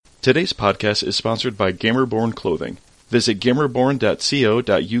Today's podcast is sponsored by Gamerborn Clothing. Visit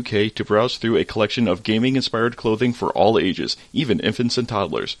gamerborn.co.uk to browse through a collection of gaming-inspired clothing for all ages, even infants and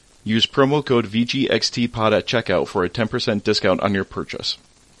toddlers. Use promo code VGXTPod at checkout for a 10% discount on your purchase.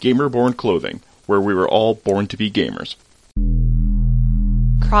 Gamerborn Clothing, where we were all born to be gamers.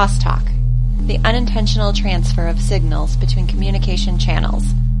 Crosstalk, the unintentional transfer of signals between communication channels,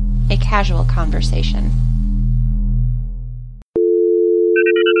 a casual conversation.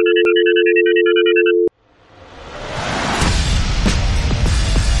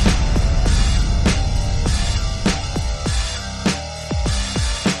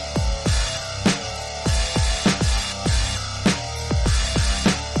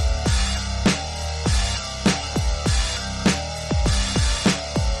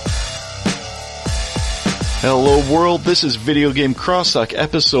 Hello world, this is Video Game Crosstalk,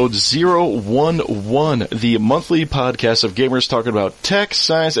 episode 011, the monthly podcast of gamers talking about tech,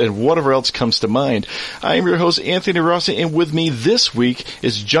 science, and whatever else comes to mind. I am your host, Anthony Rossi, and with me this week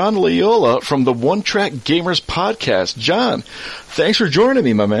is John Loyola from the One Track Gamers podcast. John, thanks for joining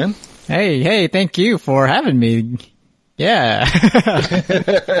me, my man. Hey, thank you for having me. Yeah.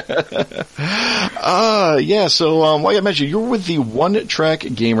 So like I mentioned, you're with the One Track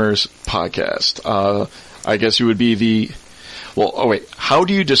Gamers podcast. I guess you would be how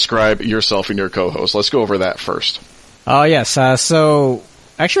do you describe yourself and your co-host? Let's go over that first. Oh, yes. So,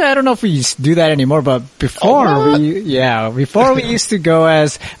 actually, I don't know if we do that anymore, but before we used to go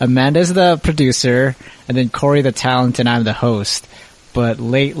as Amanda's the producer, and then Corey the talent, and I'm the host. But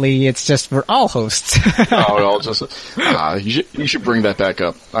lately, it's just we're all hosts. You should bring that back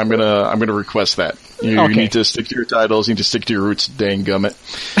up. I'm gonna request that. You need to stick to your titles. You need to stick to your roots, dang gummit.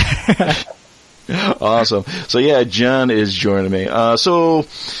 Awesome. So yeah, John is joining me. As we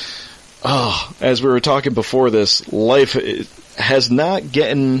were talking before this, life has not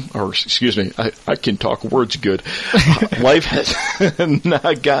gotten, I can talk words good. Life has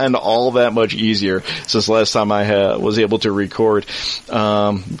not gotten all that much easier since last time I was able to record.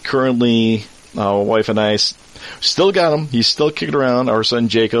 Currently, wife and I still got him. He's still kicking around. Our son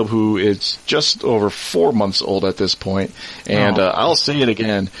Jacob, who is just over 4 months old at this point. And I'll say it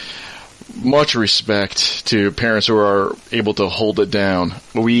again. Much respect to parents who are able to hold it down.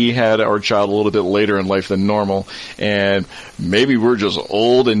 We had our child a little bit later in life than normal, and maybe we're just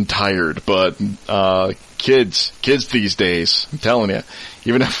old and tired, but kids these days, I'm telling you,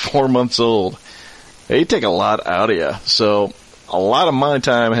 even at 4 months old, they take a lot out of you. So a lot of my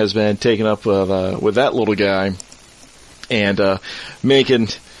time has been taken up with that little guy, and I'm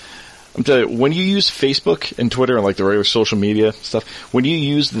telling you, when you use Facebook and Twitter and like the regular social media stuff, when you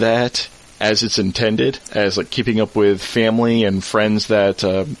use that as it's intended, as like keeping up with family and friends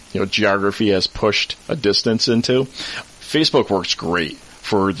that geography has pushed a distance into, Facebook works great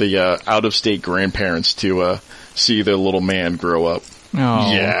for the out-of-state grandparents to see their little man grow up.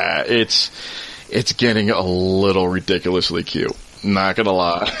 Oh. Yeah, it's getting a little ridiculously cute. Not gonna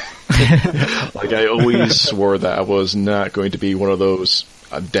lie. Like I always swore that I was not going to be one of those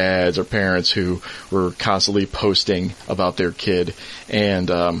dads or parents who were constantly posting about their kid,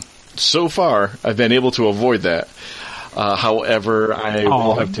 and so far I've been able to avoid that. However, I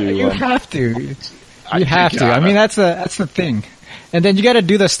will have to. You have to. You have to. I mean, that's the thing. And then you got to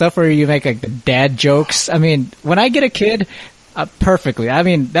do the stuff where you make like the dad jokes. I mean, when I get a kid, perfectly. I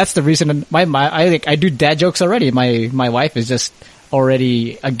mean, that's the reason. I do dad jokes already. My wife is just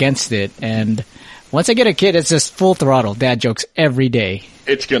already against it, and once I get a kid, it's just full throttle dad jokes every day.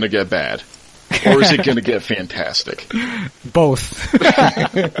 It's gonna get bad. Or is it gonna get fantastic? Both.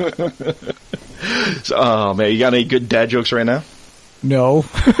 Oh man, you got any good dad jokes right now? No.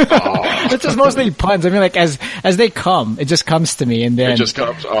 It's just mostly puns. I mean, like, as they come, it just comes to me, and then... It just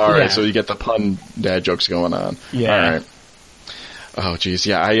comes. Alright, so you get the pun dad jokes going on. Yeah. Alright. Oh geez,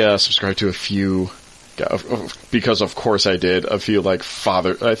 yeah, I subscribe to a few... Because of course I did, a few like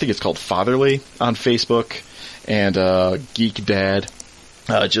I think it's called Fatherly on Facebook, and Geek Dad,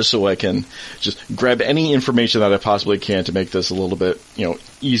 just so I can just grab any information that I possibly can to make this a little bit,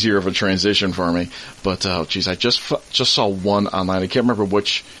 easier of a transition for me. But I just saw one online. I can't remember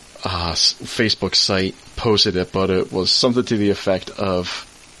which Facebook site posted it, but it was something to the effect of,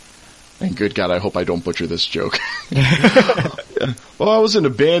 and good God, I hope I don't butcher this joke. Well, I was in a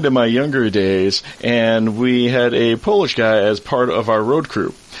band in my younger days, and we had a Polish guy as part of our road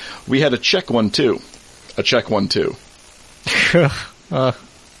crew. We had a Czech one too. There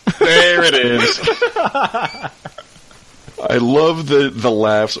it is. I love the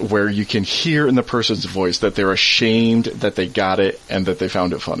laughs where you can hear in the person's voice that they're ashamed that they got it and that they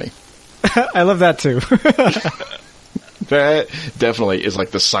found it funny. I love that too. That definitely is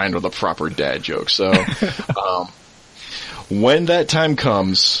like the sign of the proper dad joke. So, when that time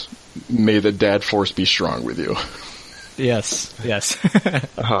comes, may the dad force be strong with you. Yes.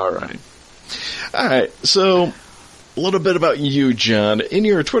 All right. So, a little bit about you, John. In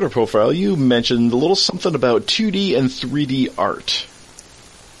your Twitter profile, you mentioned a little something about 2D and 3D art.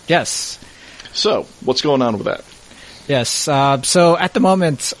 Yes. So, what's going on with that? Yes. So at the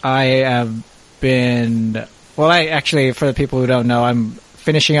moment, I have been. Well, for the people who don't know, I'm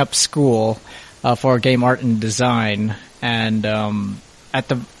finishing up school for game art and design, and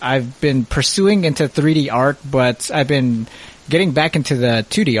I've been pursuing into 3D art, but I've been getting back into the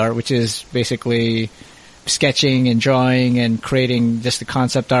 2D art, which is basically sketching and drawing and creating just the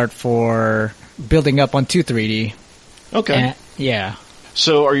concept art for building up onto 3D. Okay. Yeah.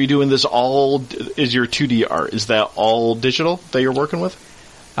 So are you doing this is your 2D art, is that all digital that you're working with?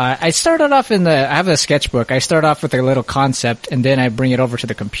 I started off I have a sketchbook. I start off with a little concept, and then I bring it over to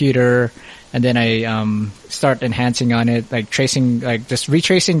the computer, and then I start enhancing on it, like just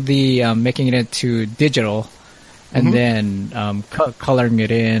retracing making it into digital, and then coloring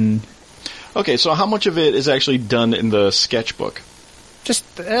it in. Okay, so how much of it is actually done in the sketchbook?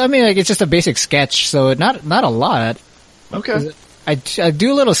 It's just a basic sketch, so not a lot. Okay. I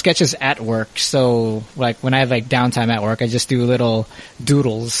do little sketches at work, so like when I have like downtime at work, I just do little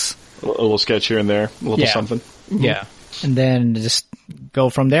doodles. A little sketch here and there, a little something. Mm-hmm. Yeah, and then just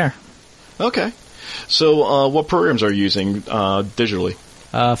go from there. Okay. So what programs are you using digitally?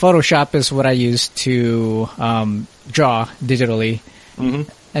 Photoshop is what I use to draw digitally. Mm-hmm.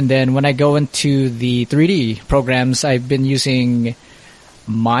 And then when I go into the 3D programs, I've been using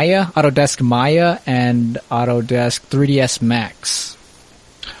Maya, Autodesk Maya, and Autodesk 3ds Max.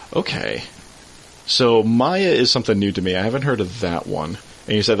 Okay. So Maya is something new to me. I haven't heard of that one.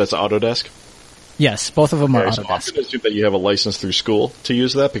 And you said that's Autodesk? Yes, both of them are Autodesk. So I'm going to assume that you have a license through school to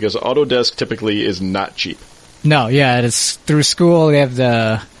use that, because Autodesk typically is not cheap. No, yeah, it's through school. They have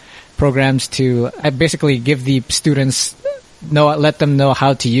the programs I basically give the students let them know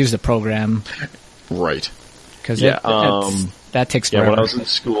how to use the program. Right. Because that takes forever. Yeah, when I was in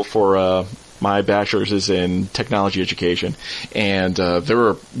school for my bachelor's is in technology education, and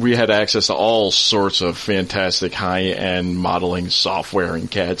we had access to all sorts of fantastic high-end modeling software and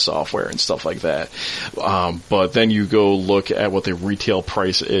CAD software and stuff like that. But then you go look at what the retail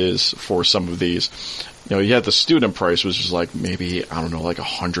price is for some of these. You had the student price, which was like maybe, I don't know, like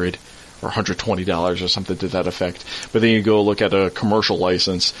 $100 or $120 or something to that effect. But then you go look at a commercial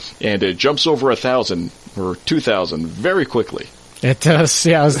license, and it jumps over $1,000 or $2,000 very quickly. It does.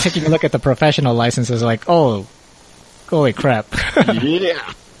 Yeah, I was taking a look at the professional licenses, like, oh, holy crap!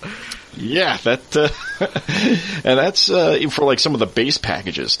 Yeah, that, and that's for like some of the base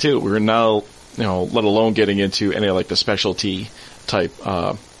packages too. We're now, let alone getting into any like the specialty type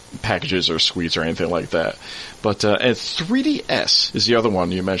packages or suites or anything like that. But and 3DS is the other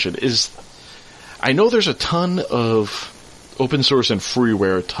one you mentioned. I know there's a ton of open source and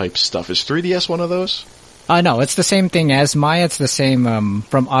freeware type stuff. Is 3DS one of those? No, it's the same thing as Maya. It's the same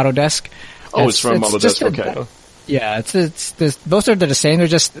from Autodesk. Oh, it's from Autodesk. Okay. Yeah, both are the same.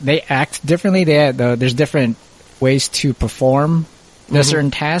 They act differently. There's different ways to perform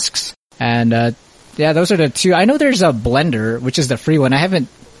certain tasks, and those are the two. I know there's a Blender, which is the free one. I haven't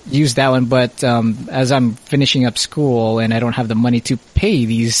used that one, but as I'm finishing up school and I don't have the money to pay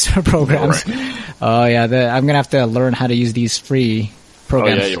these programs, I'm gonna have to learn how to use these free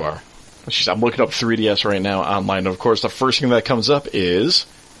programs. Oh yeah, you are. I'm looking up 3DS right now online. And of course, the first thing that comes up is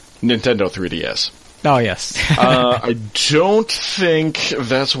Nintendo 3DS. Oh, yes. I don't think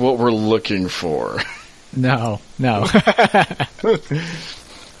that's what we're looking for. No. How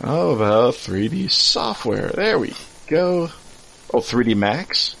about 3D software? There we go. Oh, 3D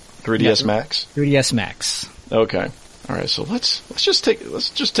Max? 3DS Max? 3DS Max. Okay. All right, so let's just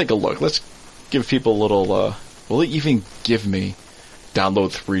take a look. Let's give people a little will it even give me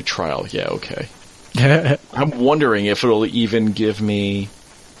download free trial? Yeah, okay. I'm wondering if it'll even give me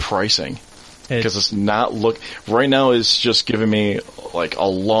pricing, because it's not right now. It's just giving me like a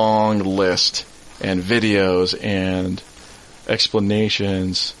long list and videos and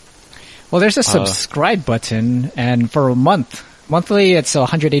explanations. Well, there's a subscribe button, and for a monthly it's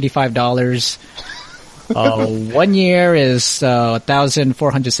 $185. 1 year is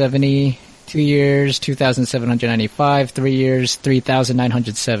 $1,470. 2 years, $2,795. 3 years,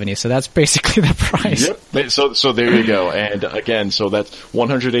 $3,970. So that's basically the price. Yep. So there you go. And again, so that's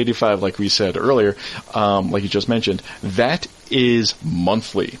 $185, like we said earlier, like you just mentioned. That is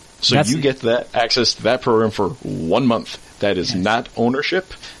monthly. So you get that access to that program for 1 month. That is not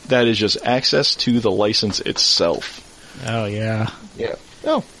ownership. That is just access to the license itself. Oh, yeah. Yeah.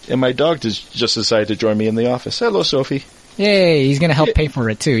 Oh, and my dog just decided to join me in the office. Hello, Sophie. Yay, he's going to help pay for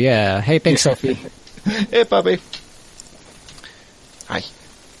it, too. Yeah. Hey, thanks, Sophie. Hey, puppy. Hi.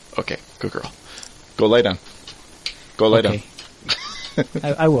 Okay, good girl. Go lay down. Go lay down.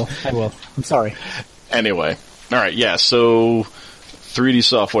 I will. I'm sorry. Anyway. All right, yeah, so 3D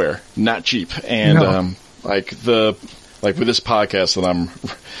software, not cheap. And, No. with this podcast that I'm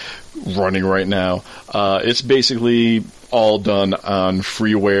running right now, it's basically all done on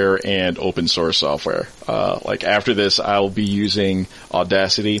freeware and open source software. After this, I'll be using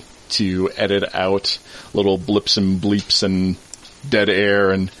Audacity to edit out little blips and bleeps and dead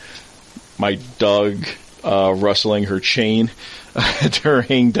air and my dog rustling her chain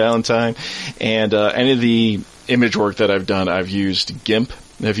during downtime. And any of the image work that I've done, I've used GIMP.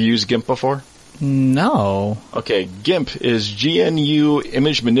 Have you used GIMP before? No. Okay, GIMP is GNU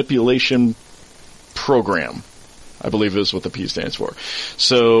Image Manipulation Program. I believe is what the P stands for.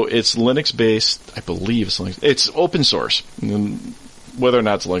 So it's Linux-based. I believe it's Linux. It's open source. Whether or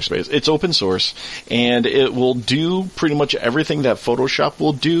not it's Linux-based, it's open source, and it will do pretty much everything that Photoshop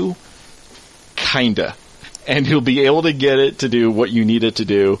will do, kinda. And you'll be able to get it to do what you need it to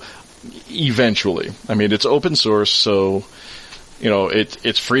do eventually. I mean, it's open source, so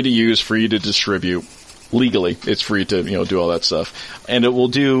it's free to use, free to distribute. Legally, it's free to do all that stuff, and it will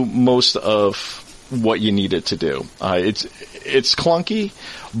do most of what you need it to do. It's clunky,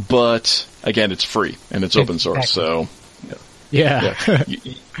 but again, it's free and it's open source. So yeah.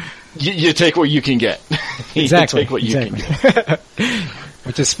 You take what you can get. Exactly. You take what you can get.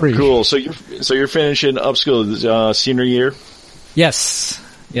 Which is free. Cool. So you're finishing upskill senior year. Yes,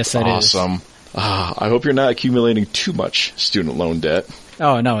 that is awesome. I hope you're not accumulating too much student loan debt.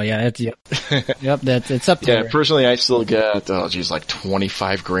 Oh no, yeah, yep, it's up there. Yeah, personally, I still got like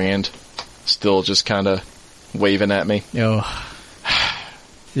 $25,000, still just kind of waving at me. Oh,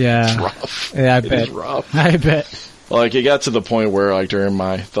 yeah, it's rough. Yeah, it is rough. I bet. Like it got to the point where, like during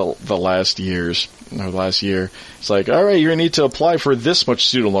the last year, it's like, all right, you're gonna need to apply for this much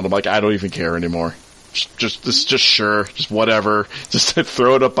student loan. I'm like, I don't even care anymore. Just sure, just whatever. Just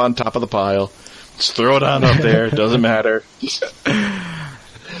throw it up on top of the pile. Just throw it on up there. It doesn't matter.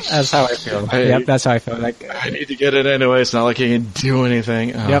 That's how I feel. Yep, that's how I feel. Like I need to get it anyway. It's not like I can do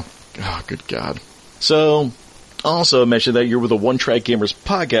anything. Oh, yep. Oh, good God. So, also mentioned that you're with the One Track Gamers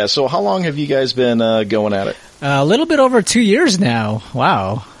podcast. So, how long have you guys been going at it? A little bit over 2 years now.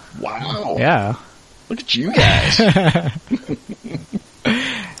 Wow. Yeah. Look at you guys.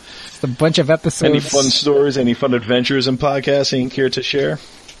 A bunch of episodes. Any fun stories, any fun adventures in podcasting care to share?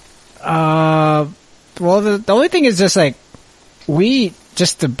 Well, the only thing is just like we're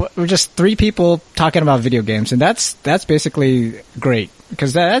just three people talking about video games, and that's basically great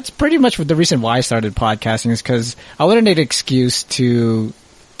because that's pretty much the reason why I started podcasting is because I wanted an excuse to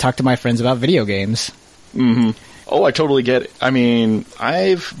talk to my friends about video games. Mm-hmm. Oh, I totally get it. I mean,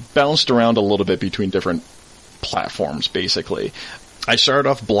 I've bounced around a little bit between different platforms, basically. I started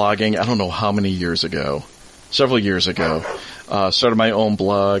off blogging, I don't know how many years ago, several years ago. Started my own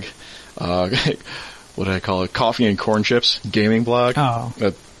blog. What did I call it? Coffee and Corn Chips gaming blog. Oh.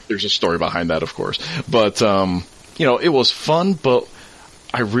 There's a story behind that, of course. But, it was fun, but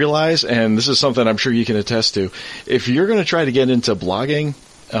I realized, and this is something I'm sure you can attest to, if you're going to try to get into blogging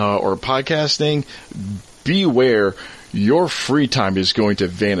or podcasting, beware, your free time is going to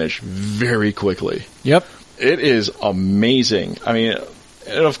vanish very quickly. Yep. It is amazing. I mean,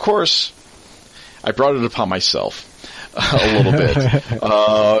 and of course, I brought it upon myself a little bit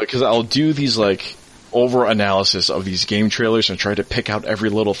because I'll do these like over analysis of these game trailers and try to pick out every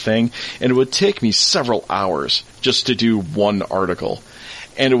little thing, and it would take me several hours just to do one article,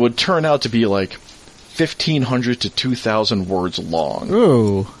 and it would turn out to be like 1,500 to 2,000 words long.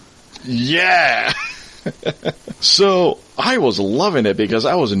 Ooh, yeah. So I was loving it because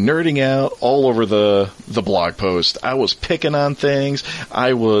I was nerding out all over the blog post. I was picking on things.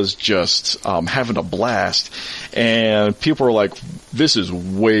 I was just having a blast. And people were like, this is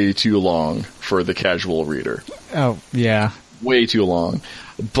way too long for the casual reader. Oh, yeah. Way too long.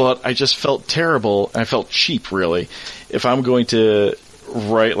 But I just felt terrible. I felt cheap, really. If I'm going to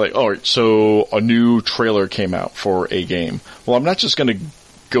write like, oh, so a new trailer came out for a game. Well, I'm not just going to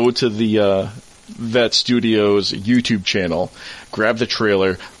go to that studio's YouTube channel, grab the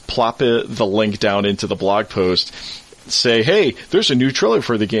trailer, plop the link down into the blog post, say, hey, there's a new trailer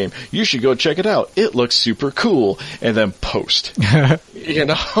for the game. You should go check it out. It looks super cool. And then post. You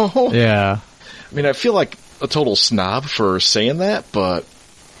know? Yeah. I mean, I feel like a total snob for saying that, but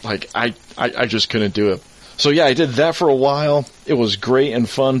like I just couldn't do it. So yeah, I did that for a while. It was great and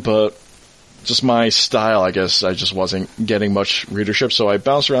fun, but just my style, I guess I just wasn't getting much readership. So I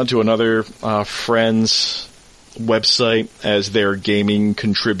bounced around to another friend's website as their gaming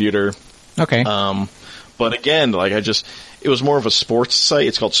contributor. Okay. But again, like it was more of a sports site.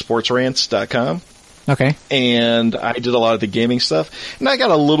 It's called sportsrants.com. Okay. And I did a lot of the gaming stuff. And I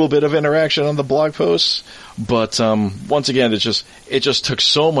got a little bit of interaction on the blog posts. But once again, it just took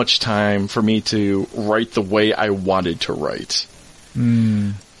so much time for me to write the way I wanted to write.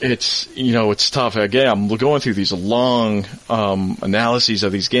 It's, it's tough. Again, I'm going through these long analyses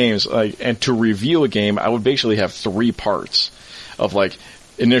of these games. And to review a game, I would basically have 3 parts of like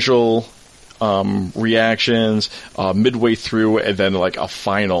initial reactions, midway through, and then like a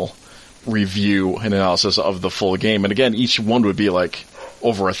final review and analysis of the full game. And again, each one would be like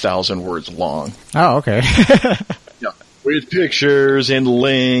over 1,000 words long. Oh, okay. Yeah, with pictures and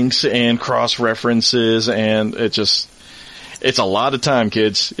links and cross references, and it's a lot of time,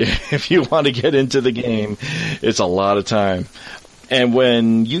 kids. If you want to get into the game, it's a lot of time. And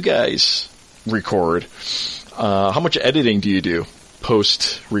when you guys record, how much editing do you do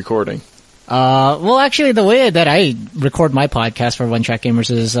post recording? Well, actually, the way that I record my podcast for One Track Gamers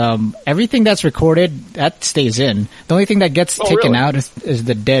is everything that's recorded, that stays in. The only thing that gets taken out is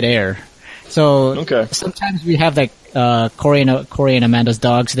the dead air. So sometimes we have like Corey and Amanda's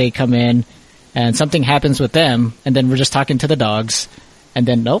dogs. They come in, and something happens with them, and then we're just talking to the dogs. And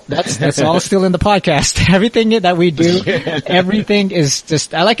then, nope, that's all still in the podcast. Everything that we do, everything is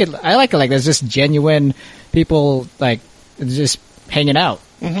just, I like it like there's just genuine people, like, just hanging out.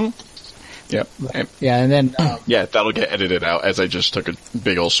 Mm-hmm. Yep. Yeah, and then... yeah, that'll get edited out as I just took a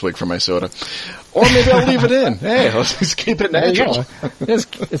big old swig from my soda. Or maybe I'll leave it in. Hey, let's just keep it natural.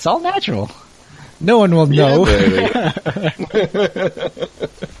 It's all natural. No one will know. Yeah,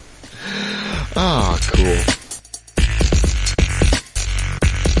 oh, cool.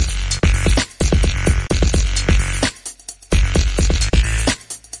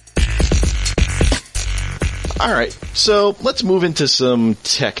 All right, so let's move into some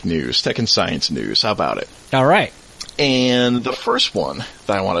tech news, tech and science news. How about it? All right. And the first one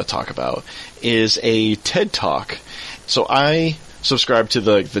that I want to talk about is a TED Talk. So I subscribe to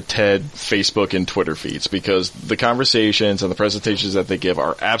the TED Facebook and Twitter feeds because the conversations and the presentations that they give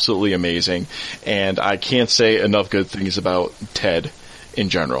are absolutely amazing, and I can't say enough good things about TED in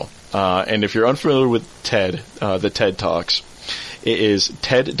general. And if you're unfamiliar with TED, the TED Talks, it is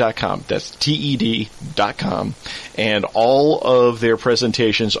TED.com. That's TED.com. And all of their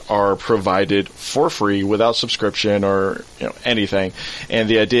presentations are provided for free without subscription or anything. And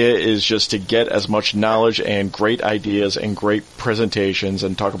the idea is just to get as much knowledge and great ideas and great presentations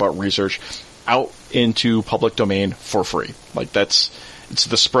and talk about research out into public domain for free. It's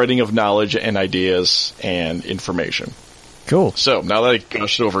the spreading of knowledge and ideas and information. Cool. So, now that I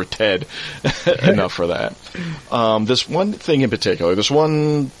gushed over TED, enough for that. This one thing in particular, this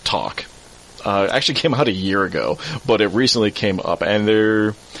one talk, actually came out a year ago, but it recently came up,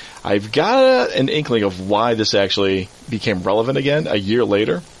 and I've got an inkling of why this actually became relevant again a year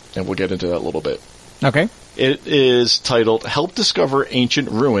later, and we'll get into that a little bit. Okay. It is titled, Help Discover Ancient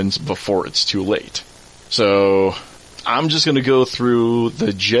Ruins Before It's Too Late. So, I'm just going to go through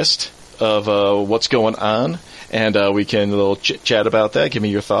the gist of what's going on, and we can a little chit-chat about that. Give me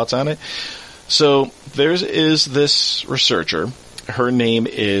your thoughts on it. So there is this researcher. Her name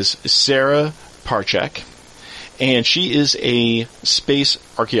is Sarah Parchak, and she is a space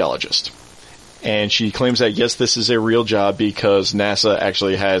archaeologist. And she claims that, yes, this is a real job because NASA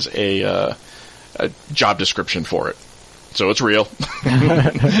actually has a job description for it. So it's real,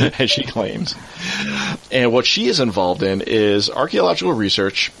 as she claims. And what she is involved in is archaeological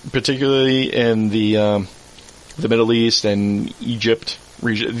research, particularly in the Middle East and Egypt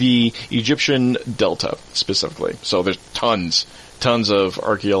region, the Egyptian Delta specifically. So there's tons of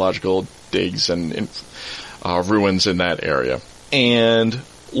archaeological digs and ruins in that area. And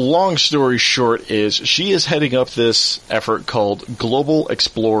long story short is she is heading up this effort called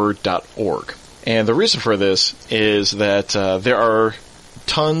globalexplorer.org. And the reason for this is that there are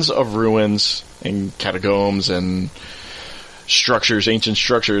tons of ruins and catacombs and structures, ancient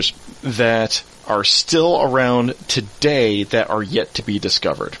structures, that are still around today that are yet to be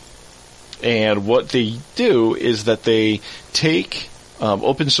discovered. And what they do is that they take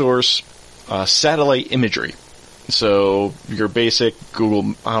open source satellite imagery. So your basic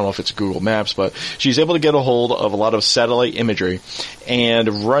Google, I don't know if it's Google Maps, but she's able to get a hold of a lot of satellite imagery,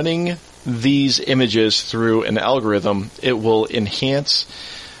 and running these images through an algorithm, it will enhance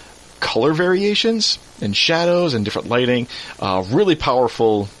color variations and shadows and different lighting. Really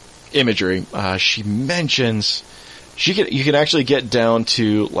powerful imagery. She mentions you can actually get down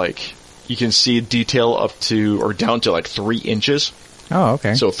to you can see detail up to or down to like 3 inches. Oh,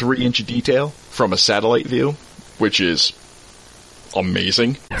 okay. So 3-inch detail from a satellite view, which is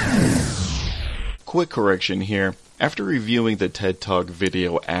amazing. Quick correction here. After reviewing the TED Talk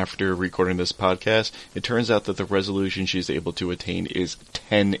video after recording this podcast, it turns out that the resolution she's able to attain is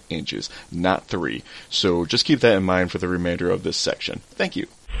 10 inches, not 3. So just keep that in mind for the remainder of this section. Thank you.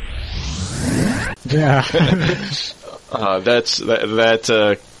 Yeah.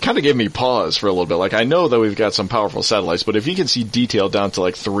 That kind of gave me pause for a little bit. Like, I know that we've got some powerful satellites, but if you can see detail down to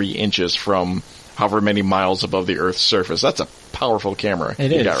like 3 inches from however many miles above the Earth's surface, that's a powerful camera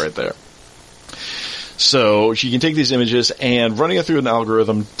you got right there. So you can take these images and running it through an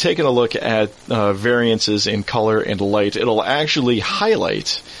algorithm, taking a look at variances in color and light, it'll actually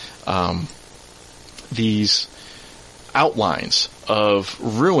highlight these outlines of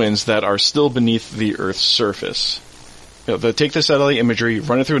ruins that are still beneath the Earth's surface. They'll take the satellite imagery,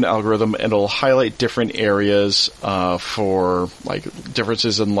 run it through an algorithm, and it'll highlight different areas for like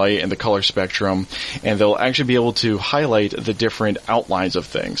differences in light and the color spectrum, and they'll actually be able to highlight the different outlines of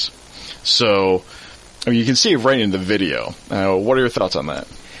things. So, I mean, you can see it right in the video. What are your thoughts on that?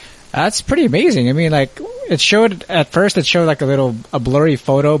 That's pretty amazing. I mean, like, at first it showed like a blurry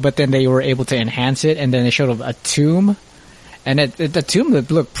photo, but then they were able to enhance it, and then they showed a tomb, and the tomb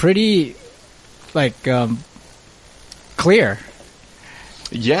looked pretty, like, clear.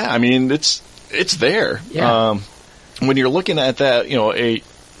 Yeah, I mean, it's there. Yeah. When you're looking at that,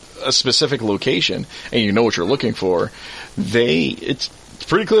 a specific location, and you know what you're looking for, it's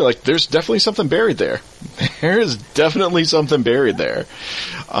pretty clear, like, there's definitely something buried there. There is definitely something buried there.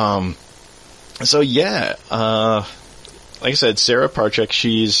 So yeah, like I said, Sarah Parchak,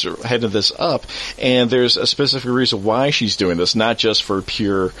 she's heading this up, and there's a specific reason why she's doing this, not just for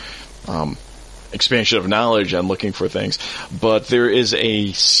pure expansion of knowledge and looking for things, but there is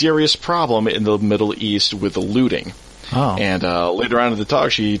a serious problem in the Middle East with the looting. Oh. And later on in the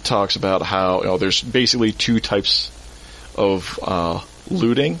talk, she talks about how there's basically 2 types of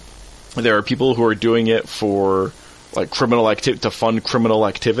looting. There are people who are doing it for like criminal activity, to fund criminal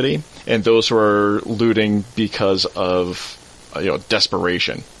activity, and those who are looting because of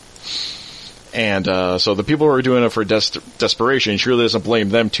desperation. And so the people who are doing it for desperation, she really doesn't blame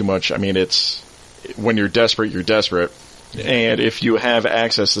them too much. I mean, it's when you're desperate, you're desperate, and if you have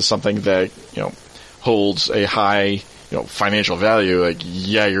access to something that holds a high financial value, like,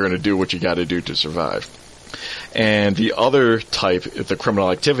 yeah, you're going to do what you got to do to survive. And the other type, the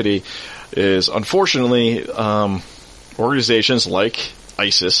criminal activity, is unfortunately organizations like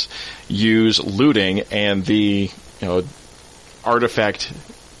ISIS use looting and the artifact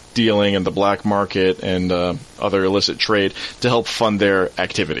dealing in the black market and other illicit trade to help fund their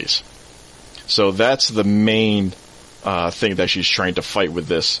activities. So that's the main thing that she's trying to fight with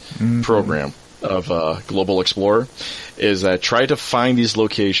this program of Global Explorer, is that try to find these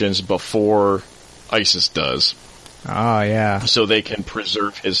locations before ISIS does. Oh, yeah. So they can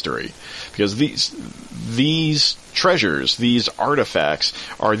preserve history. Because these treasures, these artifacts,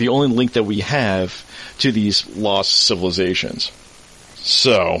 are the only link that we have to these lost civilizations.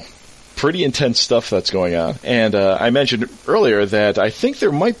 So, pretty intense stuff that's going on. And I mentioned earlier that I think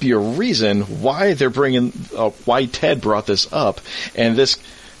there might be a reason why they're why Ted brought this up. And this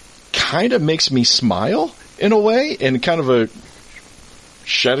kind of makes me smile, in a way, in kind of a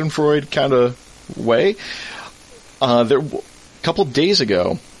Schadenfreude kind of way. A couple days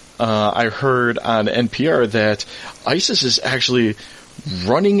ago, I heard on NPR that ISIS is actually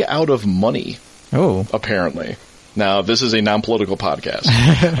running out of money. Oh, apparently. Now, this is a non-political podcast,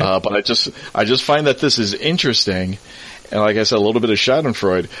 but I just find that this is interesting, and like I said, a little bit of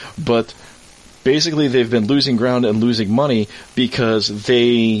Schadenfreude. But basically, they've been losing ground and losing money because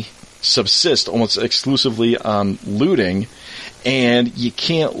they subsist almost exclusively on looting. And you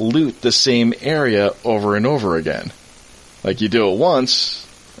can't loot the same area over and over again. Like, you do it once,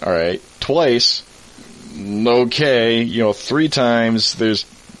 alright, twice, okay, 3 times, there's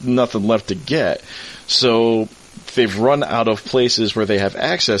nothing left to get. So, they've run out of places where they have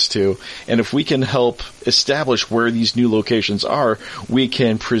access to, and if we can help establish where these new locations are, we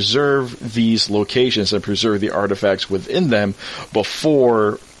can preserve these locations and preserve the artifacts within them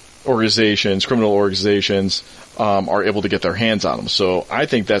before criminal organizations, are able to get their hands on them. So I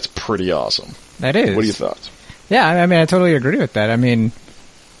think that's pretty awesome. That is. What are your thoughts? Yeah, I mean, I totally agree with that. I mean,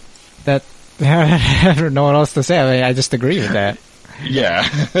 I don't know what else to say. I mean, I just agree with that. Yeah.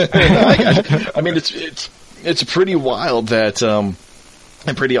 I mean, it's pretty wild that, and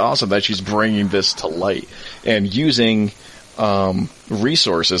pretty awesome that she's bringing this to light and using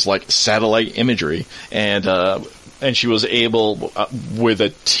resources like satellite imagery and and she was able, with a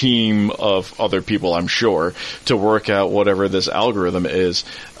team of other people, I'm sure, to work out whatever this algorithm is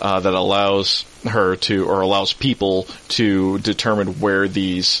that allows her to, or allows people to determine where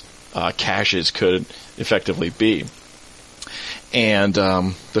these caches could effectively be. And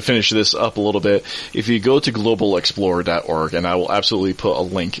to finish this up a little bit, if you go to globalexplorer.org, and I will absolutely put a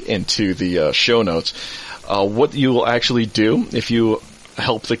link into the show notes, what you will actually do if you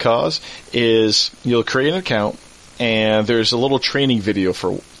help the cause is you'll create an account, and there's a little training video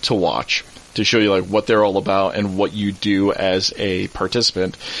to watch to show you like what they're all about and what you do as a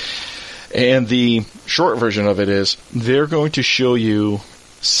participant. And the short version of it is they're going to show you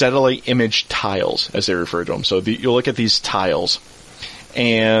satellite image tiles, as they refer to them. So you'll look at these tiles,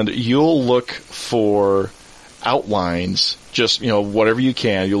 and you'll look for outlines, just, whatever you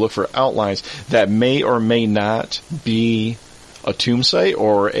can. You'll look for outlines that may or may not be a tomb site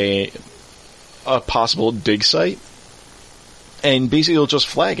or a possible dig site. And basically you'll just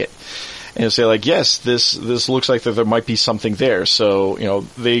flag it. And say, like, yes, this looks like that there might be something there. So,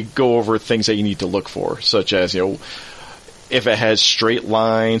 they go over things that you need to look for, such as, if it has straight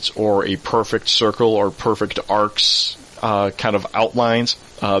lines or a perfect circle or perfect arcs kind of outlines.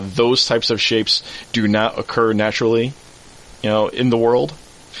 Those types of shapes do not occur naturally, in the world.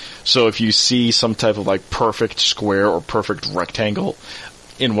 So if you see some type of like perfect square or perfect rectangle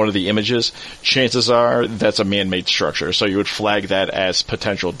in one of the images, chances are that's a man-made structure. So you would flag that as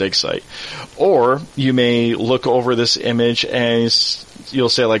potential dig site. Or you may look over this image and you'll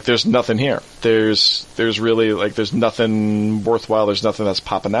say, like, there's nothing here. There's really, like, there's nothing worthwhile. There's nothing that's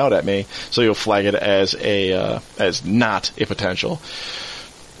popping out at me. So you'll flag it as as not a potential.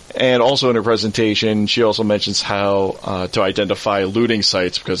 And also in her presentation, she also mentions how to identify looting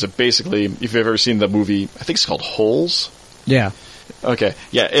sites, because it basically, if you've ever seen the movie, I think it's called Holes. Yeah. Okay.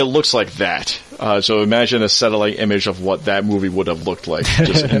 Yeah, it looks like that. So imagine a satellite image of what that movie would have looked like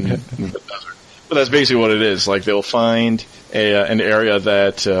just in the desert. But that's basically what it is. Like, they'll find an area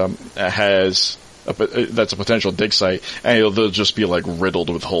that has that's a potential dig site, and they'll just be like riddled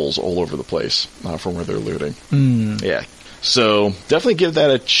with holes all over the place from where they're looting. Yeah. So definitely give that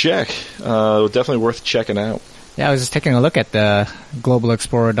a check. Definitely worth checking out. Yeah, I was just taking a look at the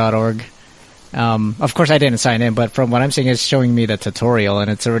globalexplorer.org. Of course, I didn't sign in, but from what I'm seeing, it's showing me the tutorial, and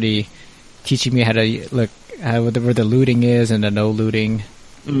it's already teaching me how to look where the looting is and the no looting.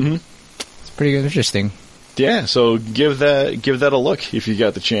 Mm-hmm. It's pretty interesting. Yeah, so give that a look if you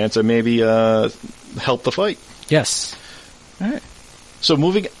got the chance, and maybe help the fight. Yes. All right. So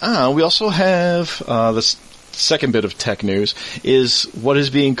moving on, we also have this second bit of tech news is what is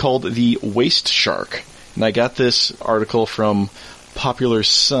being called the waste shark, and I got this article from Popular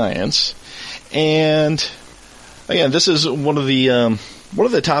Science. And again, this is one of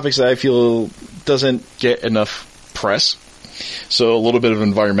the topics that I feel doesn't get enough press. So a little bit of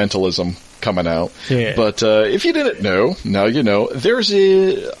environmentalism coming out. Yeah. But if you didn't know, now you know. There's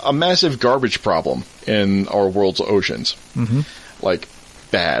a massive garbage problem in our world's oceans. Mm-hmm. Like,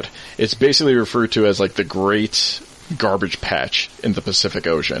 bad. It's basically referred to as like the Great Garbage Patch in the Pacific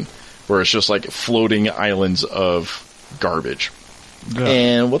Ocean, where it's just like floating islands of garbage. Yeah.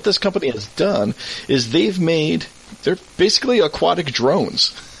 And what this company has done is they're basically aquatic drones,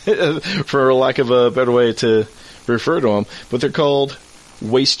 for lack of a better way to refer to them, but they're called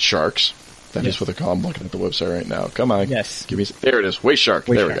waste sharks. That is what they're called. I'm looking at the website right now. Come on. Yes. There it is. Waste shark.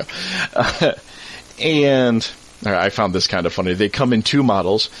 There we go. And I found this kind of funny. They come in two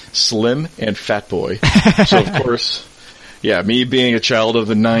models, Slim and Fat Boy. So, of course, yeah, me being a child of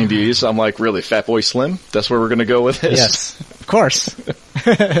the 90s, I'm like, really, Fat Boy Slim? That's where we're going to go with this? Yes, of course.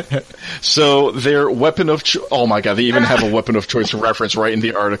 So their weapon of oh my god, they even have a weapon of choice reference right in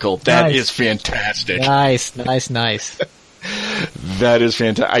the article. That is fantastic. Nice. That is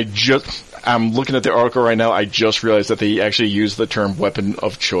fantastic. I'm looking at the article right now. I just realized that they actually use the term weapon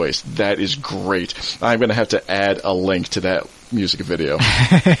of choice. That is great. I'm going to have to add a link to that music video.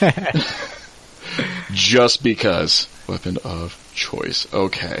 Just because. Weapon of choice.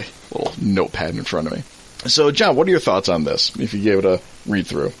 Okay. Little notepad in front of me. So, John, what are your thoughts on this, if you gave it a read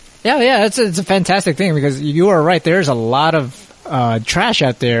through? Yeah, it's a fantastic thing, because you are right. There's a lot of trash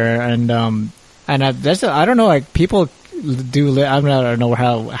out there, and I don't know, like, people do. I don't know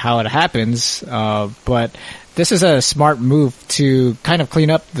how it happens, but this is a smart move to kind of clean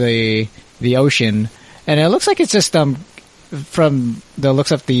up the ocean, and it looks like it's just from the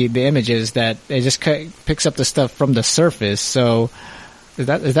looks of the images that it just picks up the stuff from the surface. So is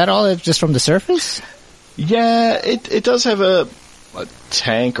that all just from the surface? Yeah, it does have a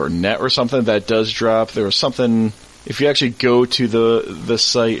tank or net or something that does drop. There was something, if you actually go to the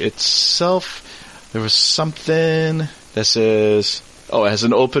site itself, there was something that says, it has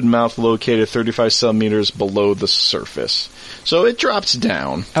an open mouth located 35 centimeters below the surface. So it drops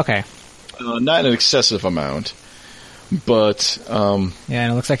down. Okay. Not an excessive amount, but and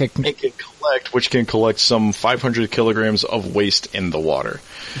it looks like it can collect some 500 kilograms of waste in the water.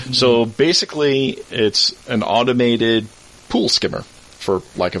 Mm-hmm. So basically, it's an automated pool skimmer, for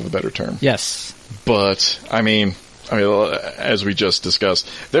lack of a better term. Yes. But I mean, as we just discussed,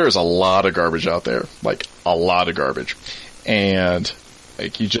 there is a lot of garbage out there, like a lot of garbage, and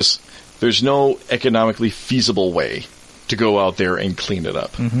like there's no economically feasible way to go out there and clean it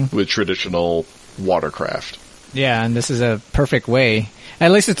up with traditional watercraft. Yeah, and this is a perfect way.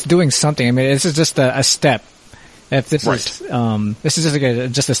 At least it's doing something. I mean, this is just a step. If this is this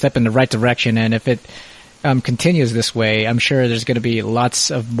is just a step in the right direction, and if it continues this way, I'm sure there's going to be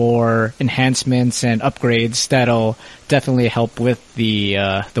lots of more enhancements and upgrades that'll definitely help with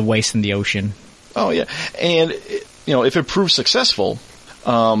the waste in the ocean. Oh yeah, and if it proves successful,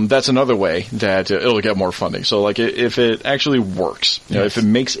 that's another way that it'll get more funding. So, like, if it actually works, if it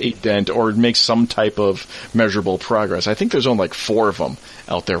makes a dent or it makes some type of measurable progress, I think there's only like 4 of them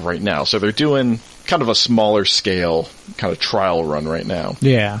out there right now. So they're doing kind of a smaller scale kind of trial run right now.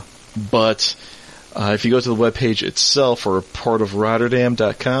 Yeah. But if you go to the webpage itself, or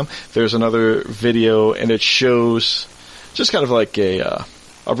portofrotterdam.com, there's another video, and it shows just kind of like a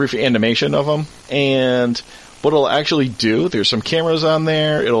brief animation of them. And what it'll actually do, there's some cameras on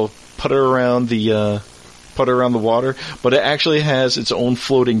there. It'll putter around the water, but it actually has its own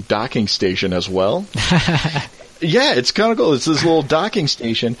floating docking station as well. Yeah, it's kind of cool. It's this little docking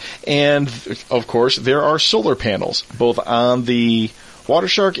station, and of course there are solar panels both on the Water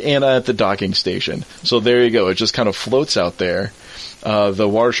Shark and at the docking station. So there you go. It just kind of floats out there. The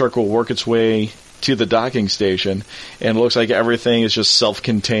Water Shark will work its way to the docking station, and it looks like everything is just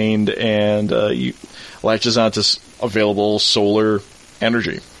self-contained and latches onto available solar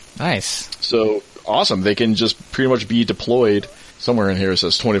energy. Nice. So awesome. They can just pretty much be deployed. Somewhere in here it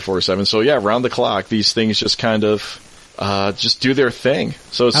says 24/7. So yeah, around the clock, these things just kind of just do their thing.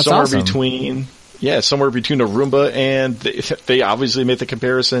 So it's somewhere between a Roomba, and they obviously made the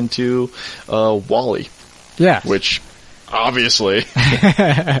comparison to WALL-E. Yeah. Which obviously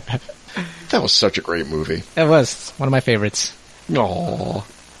that was such a great movie. It was one of my favorites. Aww,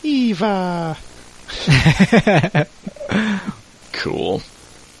 Eva. Cool.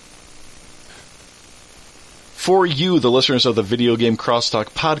 For you, the listeners of the Video Game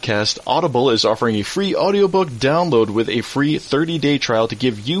Crosstalk podcast, Audible is offering a free audiobook download with a free 30-day trial to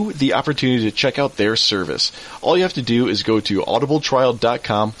give you the opportunity to check out their service. All you have to do is go to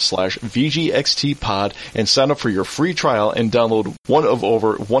audibletrial.com/VGXTpod and sign up for your free trial and download one of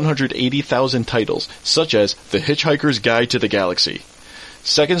over 180,000 titles, such as The Hitchhiker's Guide to the Galaxy.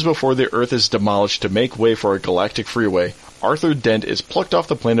 Seconds before the Earth is demolished to make way for a galactic freeway, Arthur Dent is plucked off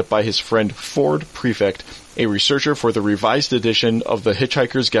the planet by his friend Ford Prefect, a researcher for the revised edition of The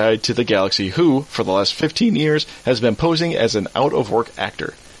Hitchhiker's Guide to the Galaxy who, for the last 15 years, has been posing as an out-of-work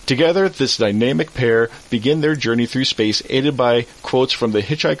actor. Together, this dynamic pair begin their journey through space aided by quotes from The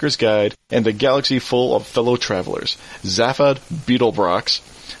Hitchhiker's Guide and the galaxy full of fellow travelers. Zaphod Beetlebrox,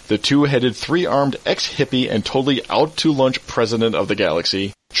 the two-headed, three-armed ex-hippie and totally out-to-lunch president of the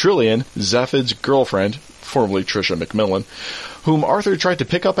galaxy. Trillian, Zaphod's girlfriend, formerly Trisha McMillan, whom Arthur tried to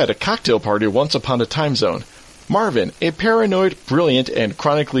pick up at a cocktail party once upon a time zone. Marvin, a paranoid, brilliant, and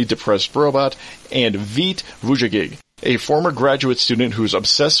chronically depressed robot. And Veet Vujagig, a former graduate student who's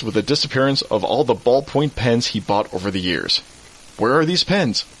obsessed with the disappearance of all the ballpoint pens he bought over the years. Where are these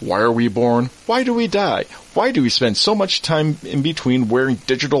pens? Why are we born? Why do we die? Why do we spend so much time in between wearing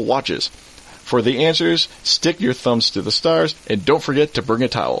digital watches? For the answers, stick your thumbs to the stars, and don't forget to bring a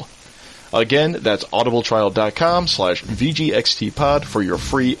towel. Again, that's audibletrial.com/VGXTpod for your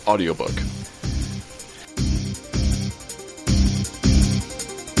free audiobook.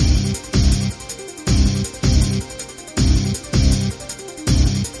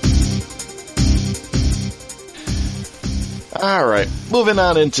 Alright, moving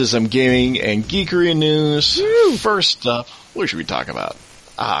on into some gaming and geekery news. Woo. First up, what should we talk about?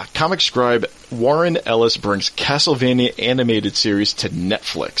 Comic scribe Warren Ellis brings Castlevania animated series to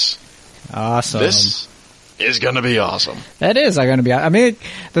Netflix. Awesome. This is going to be awesome. That is going to be. I mean,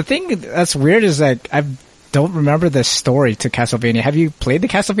 the thing that's weird is that I don't remember the story to Castlevania. Have you played the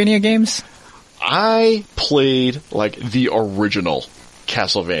Castlevania games? I played, like, the original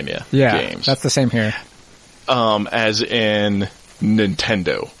Castlevania games. That's the same here. As in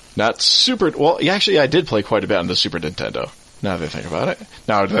Nintendo. Not Super... Well, actually, I did play quite a bit on the Super Nintendo. Now that I think about it.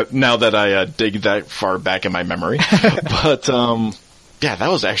 Now that I dig that far back in my memory. But, yeah,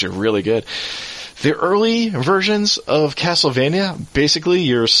 that was actually really good. The early versions of Castlevania, basically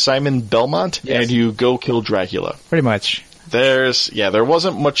you're Simon Belmont and you go kill Dracula. Pretty much. There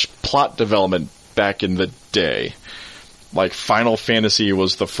wasn't much plot development back in the day. Like Final Fantasy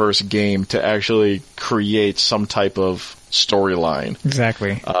was the first game to actually create some type of storyline.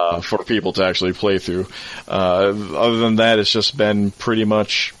 Exactly. For people to actually play through. Other than that, it's just been pretty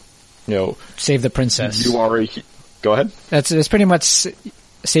much, Save the princess. Go ahead. It's pretty much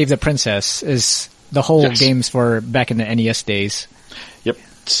Save the Princess is the whole games for back in the NES days. Yep.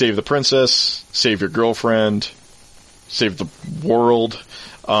 Save the princess, save your girlfriend, save the world.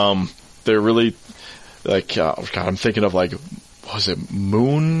 They're really I'm thinking of was it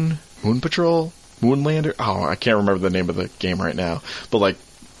Moon Patrol? Moonlander? Oh, I can't remember the name of the game right now. But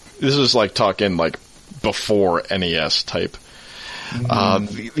this is talking before NES type.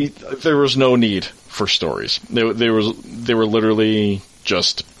 There was no need for stories. They were literally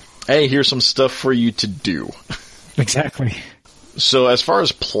just, hey, here's some stuff for you to do. Exactly. So as far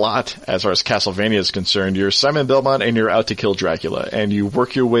as plot, as far as Castlevania is concerned, you're Simon Belmont and you're out to kill Dracula. And you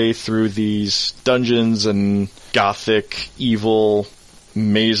work your way through these dungeons and gothic, evil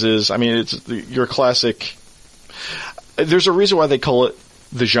mazes. I mean, it's your classic. There's a reason why they call it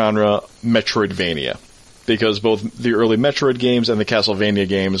the genre Metroidvania. Because both the early Metroid games and the Castlevania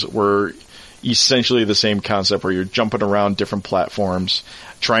games were essentially the same concept where you're jumping around different platforms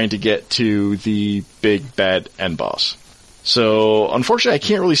trying to get to the big bad end boss. So, unfortunately, I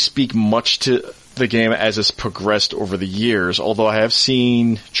can't really speak much to the game as it's progressed over the years, although I have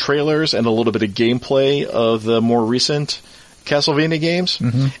seen trailers and a little bit of gameplay of the more recent Castlevania games,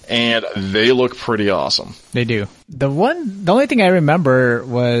 and they look pretty awesome. They do. The only thing I remember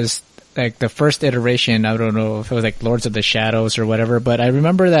was the first iteration. I don't know if it was Lords of the Shadows or whatever, but I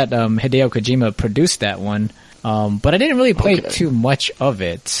remember that Hideo Kojima produced that one. But I didn't really play too much of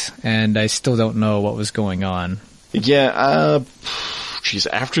it, and I still don't know what was going on. Yeah,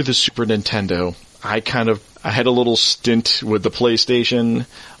 after the Super Nintendo, I had a little stint with the PlayStation,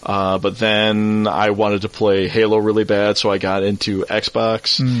 but then I wanted to play Halo really bad, so I got into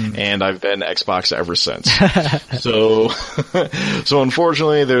Xbox, and I've been Xbox ever since. So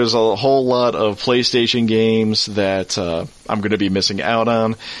unfortunately, there's a whole lot of PlayStation games that I'm going to be missing out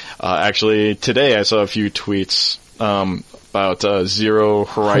on. Actually, today I saw a few tweets about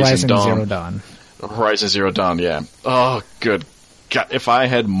Horizon Zero Dawn. Horizon Zero Dawn, yeah. Oh, good God, if I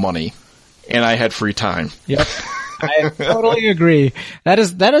had money and I had free time. Yep. I totally agree. That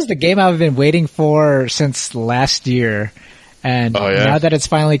is the game I've been waiting for since last year. And now that it's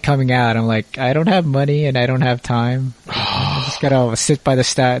finally coming out, I'm like, I don't have money and I don't have time. I just gotta sit by the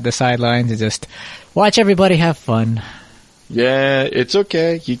sidelines and just watch everybody have fun. Yeah, it's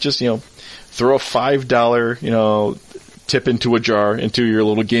okay. You just, throw a $5, tip into a jar into your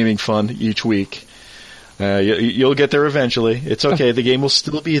little gaming fund each week. You'll get there eventually. It's okay. The game will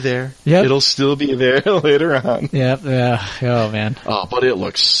still be there. Yep. It'll still be there later on. Yep. Yeah. Oh, man. Oh, but it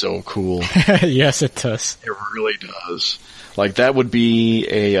looks so cool. Yes, it does. It really does. That would be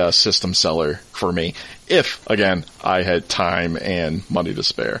a system seller for me if, again, I had time and money to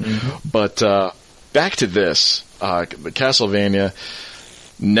spare. But back to this, the Castlevania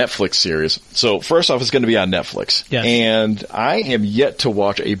Netflix series. So first off, it's going to be on Netflix. Yes. And I am yet to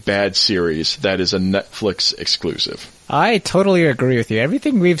watch a bad series that is a Netflix exclusive. I totally agree with you.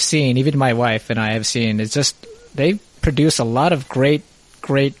 Everything we've seen, even my wife and I have seen, is just, they produce a lot of great,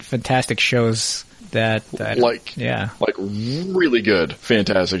 fantastic shows that really good,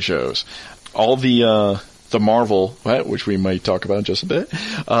 fantastic shows. All the Marvel, which we might talk about in just a bit,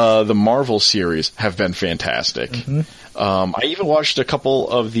 the Marvel series have been fantastic. I even watched a couple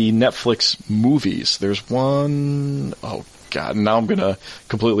of the Netflix movies. There's one, oh God, now I'm going to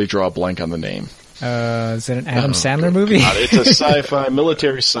completely draw a blank on the name. Is it an Adam Sandler movie? God, it's a sci-fi,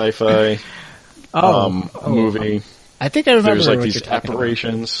 military sci-fi movie. I think I remember. There's these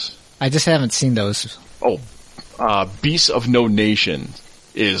apparitions. I just haven't seen those. Beasts of No Nation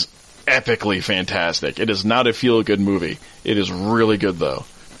is epically fantastic. It is not a feel-good movie. It is really good, though.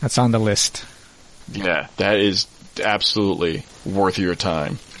 That's on the list. Yeah, that is absolutely worth your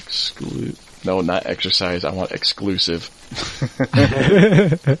time. No, not exercise. I want exclusive.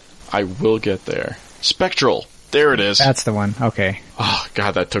 I will get there. Spectral. There it is. That's the one. Okay. Oh,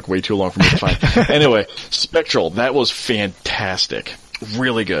 God, that took way too long for me to find. Anyway, Spectral. That was fantastic.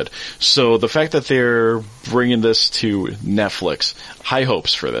 Really good. So the fact that they're bringing this to Netflix, high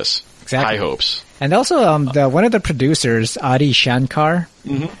hopes for this. Exactly. High hopes. And also, one of the producers, Adi Shankar,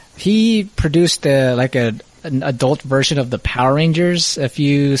 he produced an adult version of the Power Rangers. If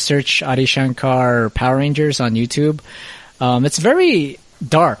you search Adi Shankar Power Rangers on YouTube, it's very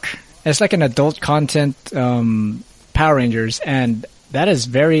dark. It's like an adult content Power Rangers, and that is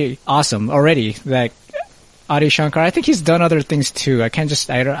very awesome already. Like Adi Shankar, I think he's done other things too. I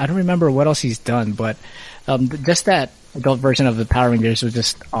don't remember what else he's done, but just that adult version of the Power Rangers was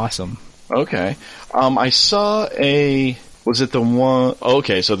just awesome. Okay. I saw was it the one?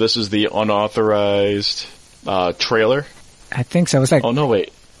 Okay, so this is the unauthorized trailer? I think so. It's like, oh, no,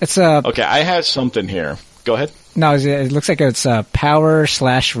 wait. It's okay, I have something here. Go ahead. No, it looks like it's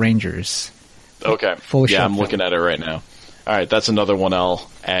Power/Rangers. Okay. Full yeah, I'm film. looking at it right now. All right, that's another one I'll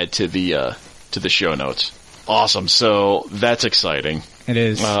add to the show notes. Awesome. So that's exciting. It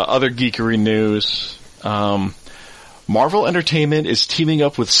is. Other geekery news. Marvel Entertainment is teaming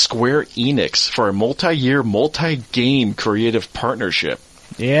up with Square Enix for a multi-year, multi-game creative partnership.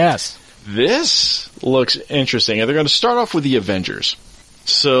 Yes. This looks interesting. And they're going to start off with the Avengers.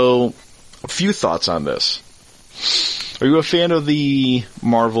 So, a few thoughts on this. Are you a fan of the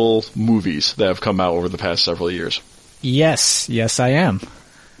Marvel movies that have come out over the past several years? Yes. Yes, I am.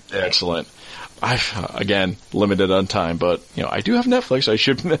 Excellent. Again, limited on time, but I do have Netflix. I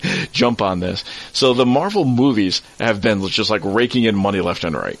should jump on this. So the Marvel movies have been just like raking in money left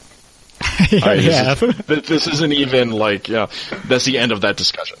and right. This isn't even like, that's the end of that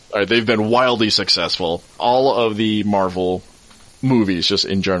discussion. All right, they've been wildly successful. All of the Marvel movies, just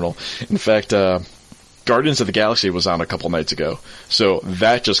in general. In fact, Guardians of the Galaxy was on a couple nights ago, so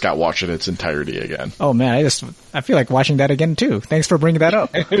that just got watched in its entirety again. Oh man, I feel like watching that again too. Thanks for bringing that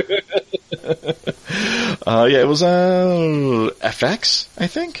up. Yeah, it was on FX, I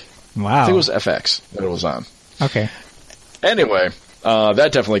think. Wow. I think it was FX that it was on. Okay. Anyway,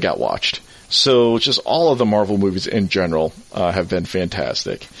 that definitely got watched. So just all of the Marvel movies in general have been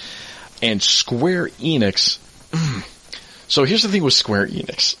fantastic. And Square Enix... So here's the thing with Square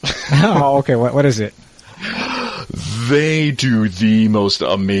Enix. Oh, okay. What is it? They do the most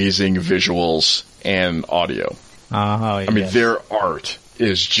amazing visuals and audio. I mean, their art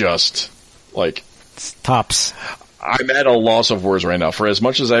is just like... It's tops. I'm at a loss of words right now. For as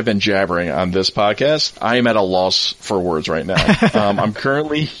much as I've been jabbering on this podcast, I am at a loss for words right now. I'm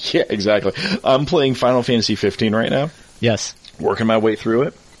currently... Yeah, exactly. I'm playing Final Fantasy 15 right now. Yes. Working my way through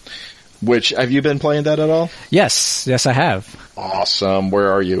it. Have you been playing that at all? Yes, I have. Awesome.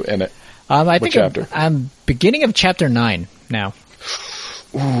 Where are you in it? I think chapter? I'm beginning of chapter 9 now.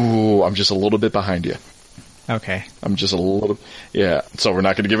 Ooh, I'm just a little bit behind you. Okay. I'm just a little... Yeah, so we're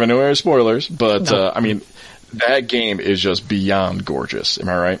not going to give any spoilers, but, no. I mean, that game is just beyond gorgeous. Am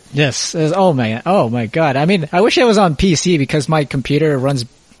I right? Yes. Oh my god. I mean, I wish it was on PC because my computer runs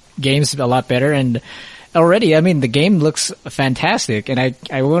games a lot better, and... Already, I mean, the game looks fantastic, and I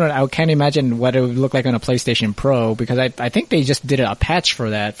can't imagine what it would look like on a PlayStation Pro, because I think they just did a patch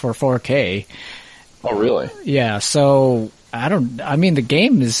for that for 4K. Oh, really? Yeah, so the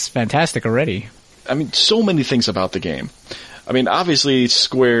game is fantastic already. I mean, so many things about the game. I mean, obviously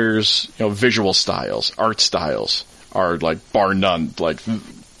Square's, visual styles, art styles are like bar none, like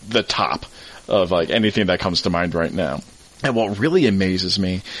the top of like anything that comes to mind right now. And what really amazes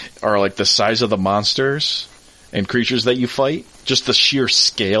me are like the size of the monsters and creatures that you fight, just the sheer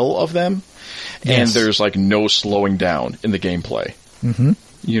scale of them. Yes. And there's like no slowing down in the gameplay. Mm-hmm.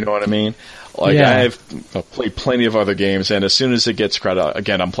 You know what I mean? Like I've played plenty of other games, and as soon as it gets crowded,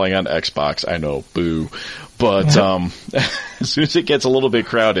 again, I'm playing on Xbox. I know, boo. But as soon as it gets a little bit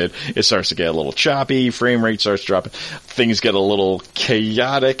crowded, it starts to get a little choppy, frame rate starts dropping, things get a little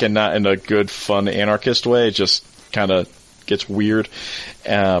chaotic, and not in a good, fun, anarchist way. It just kind of gets weird.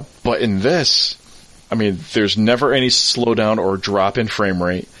 But in this, I mean, there's never any slowdown or drop in frame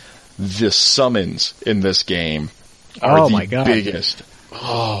rate. The summons in this game are the biggest.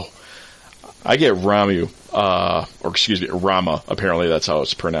 Oh, I get Rama, apparently that's how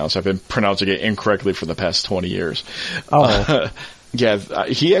it's pronounced. I've been pronouncing it incorrectly for the past 20 years. Oh.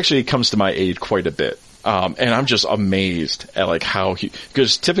 He actually comes to my aid quite a bit. And I'm just amazed at like how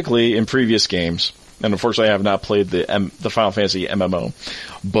because typically in previous games, and unfortunately I have not played the Final Fantasy MMO,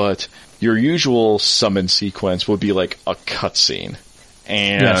 but your usual summon sequence would be like a cutscene.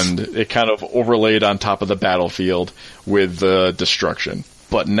 And it kind of overlaid on top of the battlefield with the destruction.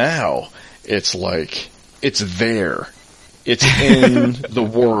 But now, it's like, it's there. It's in the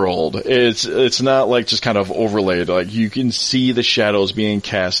world. It's not like just kind of overlaid. Like, you can see the shadows being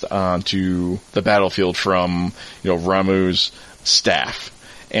cast onto the battlefield from, Ramu's staff.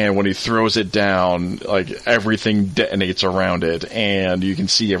 And when he throws it down, like, everything detonates around it, and you can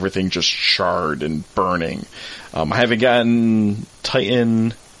see everything just charred and burning. I haven't gotten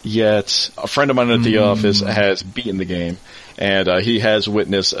Titan yet. A friend of mine at the office has beaten the game, and he has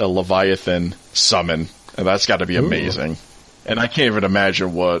witnessed a Leviathan summon, and that's got to be amazing. And I can't even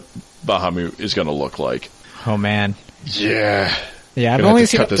imagine what Bahamut is going to look like. Oh man. Yeah. Yeah, I've only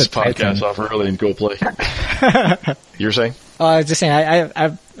seen cut this podcast off early and go play. You're saying? I was just saying.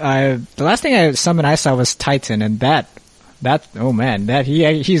 The last thing I saw was Titan, and that. Oh man,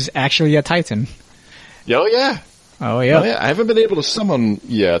 he's actually a Titan. Oh yeah. Oh yeah. I haven't been able to summon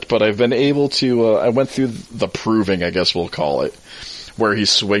yet, but I've been able to. I went through the proving, I guess we'll call it, where he's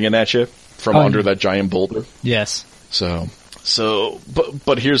swinging at you from under that giant boulder. Yes.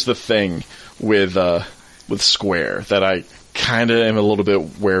 But here's the thing with Square that I kind of am a little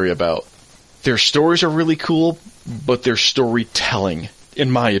bit wary about. Their stories are really cool, but their storytelling, in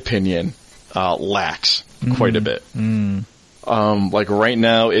my opinion, lacks quite a bit. Like right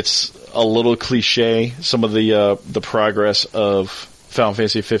now, it's a little cliche. Some of the progress of Final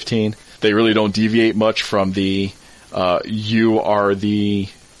Fantasy 15, they really don't deviate much from the you're the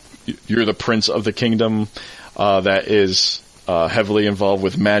prince of the kingdom that is heavily involved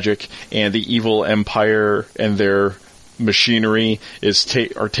with magic, and the evil empire and their machinery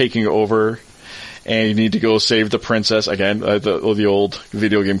are taking over, and you need to go save the princess again. The old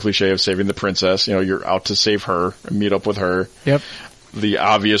video game cliche of saving the princess. You know, you're out to save her and meet up with her. Yep. The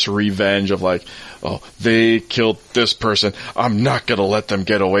obvious revenge of like, oh, they killed this person. I'm not gonna let them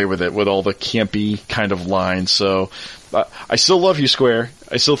get away with it, with all the campy kind of lines. So I still love you, Square.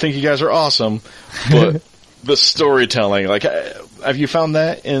 I still think you guys are awesome, but the storytelling, like, have you found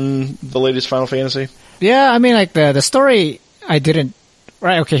that in the latest Final Fantasy? Yeah, I mean, like, the story, I didn't...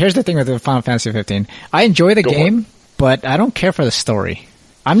 Right, okay, here's the thing with the Final Fantasy 15. I enjoy the game, but I don't care for the story.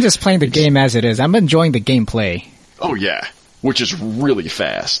 I'm just playing the game as it is. I'm enjoying the gameplay. Oh, yeah. Which is really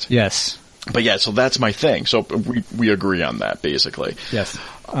fast. Yes. But yeah, so that's my thing. So we agree on that, basically. Yes.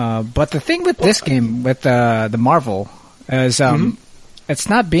 But the thing with this game, with the Marvel, is... It's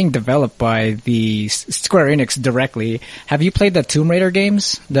not being developed by the Square Enix directly. Have you played the Tomb Raider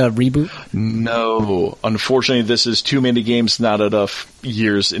games, the reboot? No. Unfortunately, this is too many games, not enough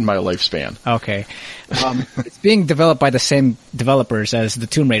years in my lifespan. Okay. It's being developed by the same developers as the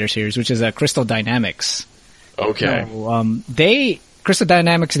Tomb Raider series, which is Crystal Dynamics. Okay. So, Crystal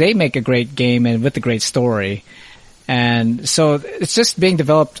Dynamics, they make a great game and with a great story. And so it's just being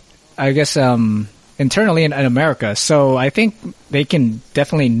developed, I guess, internally in America, so I think they can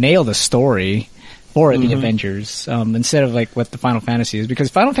definitely nail the story for the Avengers instead of like what the Final Fantasy is, because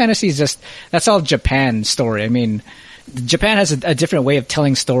Final Fantasy is that's all Japan story. I mean, Japan has a different way of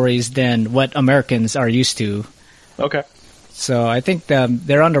telling stories than what Americans are used to. Okay. So I think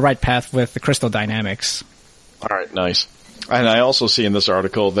they're on the right path with the Crystal Dynamics. All right, nice. And I also see in this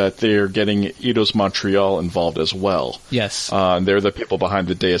article that they're getting Eidos Montreal involved as well. Yes. They're the people behind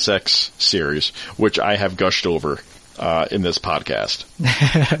the Deus Ex series, which I have gushed over in this podcast.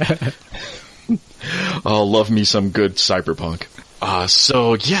 Oh, love me some good cyberpunk.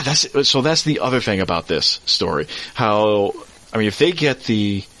 So that's the other thing about this story. How, I mean, if they get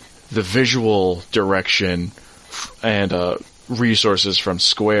the visual direction and resources from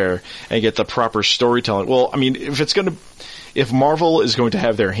Square and get the proper storytelling, well, I mean, if Marvel is going to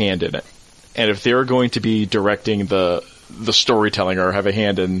have their hand in it, and if they're going to be directing the storytelling or have a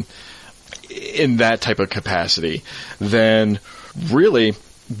hand in that type of capacity, then really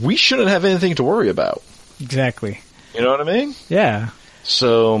we shouldn't have anything to worry about. Exactly. You know what I mean? Yeah.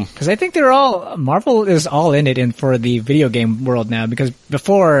 So, because I think Marvel is all in it for the video game world now, because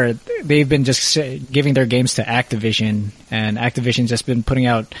before they've been just giving their games to Activision, and Activision's just been putting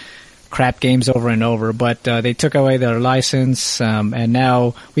out crap games over and over, but they took away their license, and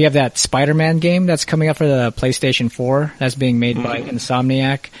now we have that Spider-Man game that's coming up for the PlayStation 4 that's being made by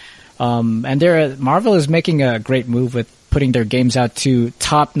Insomniac, and Marvel is making a great move with putting their games out to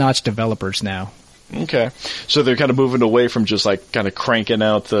top-notch developers now. Okay, so they're kind of moving away from just like kind of cranking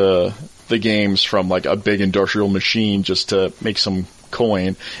out the games from like a big industrial machine just to make some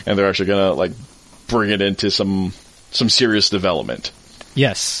coin, and they're actually gonna like bring it into some serious development.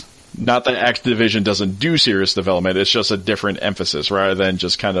 Yes. Not that Activision doesn't do serious development, it's just a different emphasis rather than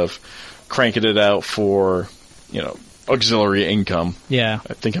just kind of cranking it out for, auxiliary income. Yeah.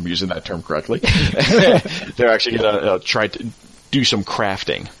 I think I'm using that term correctly. They're actually going to try to do some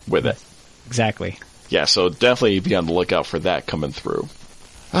crafting with it. Exactly. Yeah, so definitely be on the lookout for that coming through.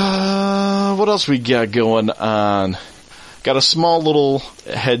 What else we got going on? Got a small little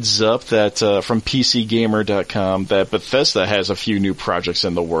heads up that from PCGamer.com that Bethesda has a few new projects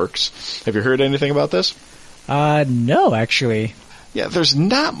in the works. Have you heard anything about this? No, actually. Yeah, there's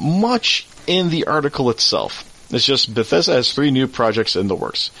not much in the article itself. It's just Bethesda has 3 new projects in the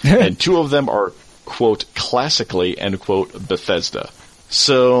works, and 2 of them are, quote, classically, end quote, Bethesda.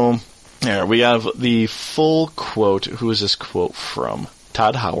 So, yeah, we have the full quote. Who is this quote from?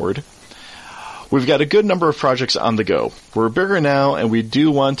 Todd Howard. We've got a good number of projects on the go. We're bigger now, and we do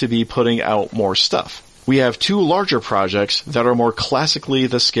want to be putting out more stuff. We have 2 larger projects that are more classically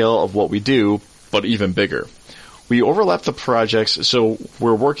the scale of what we do, but even bigger. We overlap the projects, so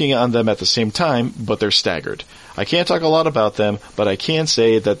we're working on them at the same time, but they're staggered. I can't talk a lot about them, but I can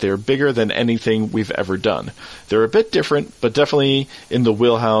say that they're bigger than anything we've ever done. They're a bit different, but definitely in the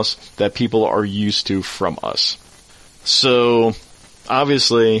wheelhouse that people are used to from us. So,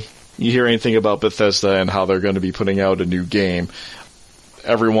 obviously, you hear anything about Bethesda and how they're going to be putting out a new game,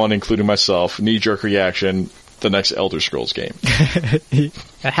 everyone, including myself, knee-jerk reaction, the next Elder Scrolls game. It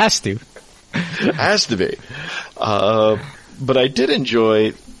has to. It has to be. But I did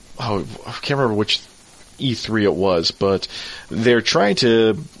enjoy, I can't remember which E3 it was, but they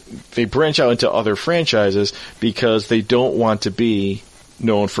branch out into other franchises because they don't want to be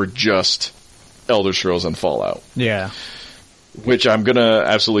known for just Elder Scrolls and Fallout. Yeah. Which I'm going to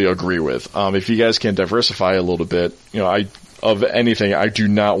absolutely agree with. If you guys can diversify a little bit, of anything, I do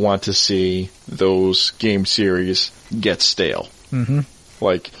not want to see those game series get stale. Mm-hmm.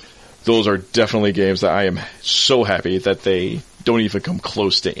 Those are definitely games that I am so happy that they don't even come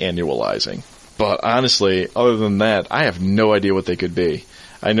close to annualizing. But honestly, other than that, I have no idea what they could be.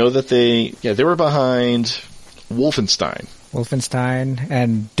 I know that they were behind Wolfenstein. Wolfenstein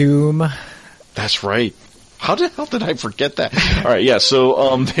and Doom. That's right. How the hell did I forget that? All right, yeah.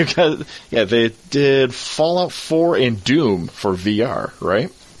 So they did Fallout 4 and Doom for VR,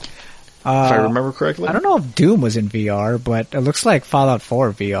 right? If I remember correctly. I don't know if Doom was in VR, but it looks like Fallout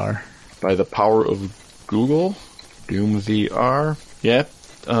 4 VR. By the power of Google, Doom VR. Yeah.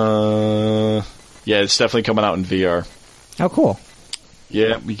 It's definitely coming out in VR. Oh, cool.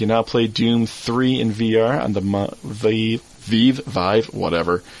 Yeah, we can now play Doom 3 in VR on the Vive,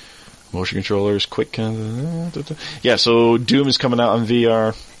 whatever. Motion controllers, quick... Yeah, so Doom is coming out on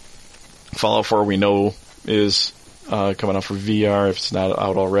VR. Fallout 4 we know is coming out for VR if it's not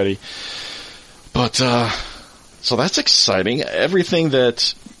out already. But, so that's exciting.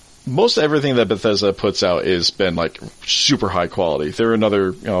 Most everything that Bethesda puts out has been, super high quality. They're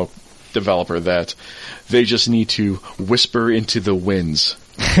another, developer that they just need to whisper into the winds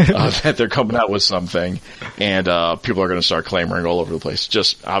that they're coming out with something, and people are going to start clamoring all over the place.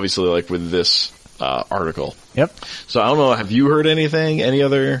 Just obviously, with this article. Yep. So I don't know. Have you heard anything? Any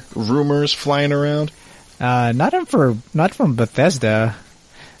other rumors flying around? Not from Bethesda.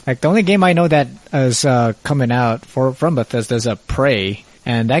 The only game I know that is coming out from Bethesda is Prey,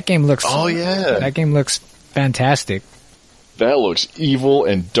 and that game looks. Oh yeah. That game looks fantastic. That looks evil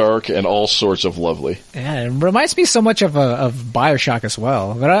and dark and all sorts of lovely. Yeah, it reminds me so much of BioShock as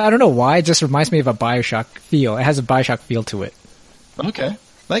well. But I don't know why. It just reminds me of a BioShock feel. It has a BioShock feel to it. Okay.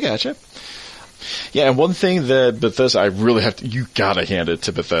 I gotcha. Yeah, and one thing that Bethesda, you gotta hand it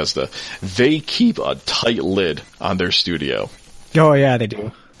to Bethesda. They keep a tight lid on their studio. Oh yeah, they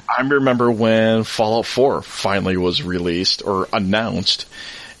do. I remember when Fallout 4 finally was released or announced,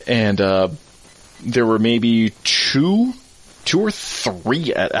 and there were maybe two or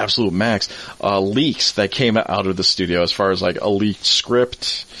three at absolute max leaks that came out of the studio as far as a leaked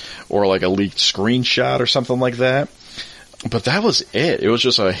script or a leaked screenshot or something like that. But that was it. It was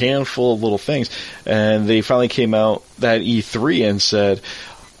just a handful of little things. And they finally came out that E3 and said,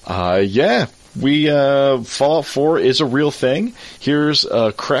 Fallout 4 is a real thing. Here's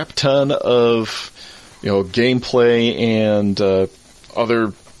a crap ton of, gameplay and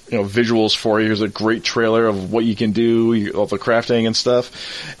other visuals for you. Here's a great trailer of what you can do, all the crafting and stuff.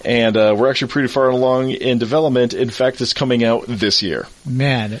 And we're actually pretty far along in development. In fact, it's coming out this year.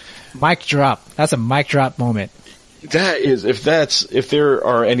 Man, mic drop. That's a mic drop moment. That is, if there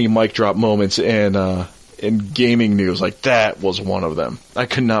are any mic drop moments in gaming news, that was one of them. I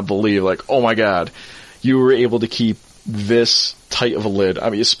could not believe, oh my god, you were able to keep this tight of a lid.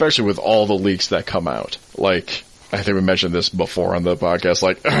 I mean, especially with all the leaks that come out. I think we mentioned this before on the podcast,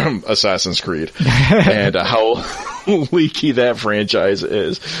 Assassin's Creed, and how leaky that franchise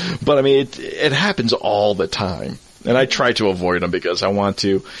is. But I mean, it happens all the time. And I try to avoid them because I want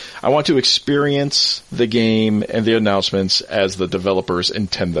to experience the game and the announcements as the developers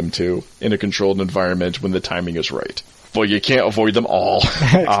intend them to in a controlled environment when the timing is right. But you can't avoid them all,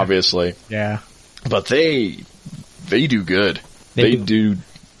 obviously. Yeah. But they do good. They do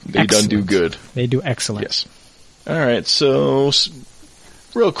good. They do excellent. Yes. All right. So,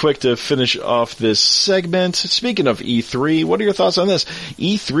 real quick to finish off this segment. Speaking of E3, what are your thoughts on this?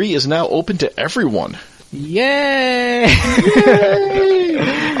 E3 is now open to everyone. Yay! Yay!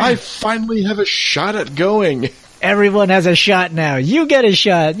 I finally have a shot at going. Everyone has a shot now. You get a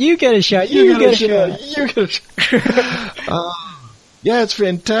shot. You get a shot. You get a shot. You get a shot. Yeah, it's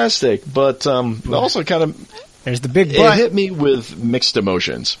fantastic, but also kind of... There's the big but. It hit me with mixed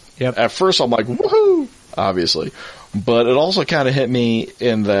emotions. Yep. At first, I'm like, woohoo, obviously. But it also kind of hit me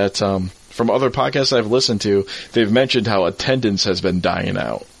in that from other podcasts I've listened to, they've mentioned how attendance has been dying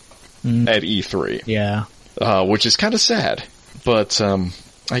out at E3. Yeah. Which is kind of sad. But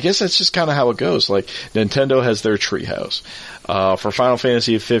I guess that's just kind of how it goes. Like, Nintendo has their treehouse. For Final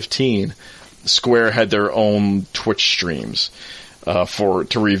Fantasy 15, Square had their own Twitch streams.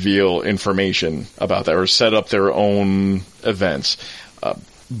 To reveal information about that or set up their own events.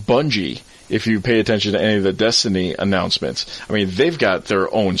 Bungie, if you pay attention to any of the Destiny announcements, I mean, they've got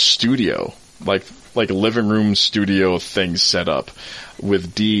their own studio, like living room studio things set up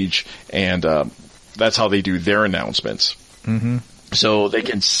with Deej, and that's how they do their announcements. Mm-hmm. So they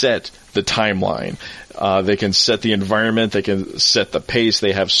can set the timeline. They can set the environment. They can set the pace.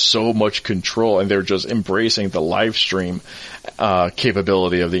 They have so much control, and they're just embracing the live stream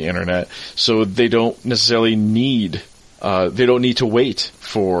capability of the internet. So they don't necessarily need to wait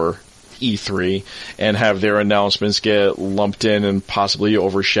for E3 and have their announcements get lumped in and possibly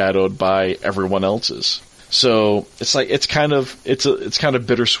overshadowed by everyone else's. So it's kind of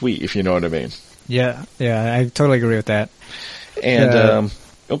bittersweet, if you know what I mean. Yeah, I totally agree with that. And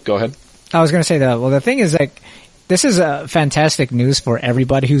go ahead. I was going to say that. Well, the thing is, like, this is fantastic news for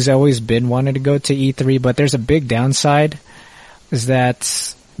everybody who's always been wanting to go to E3, but there's a big downside, is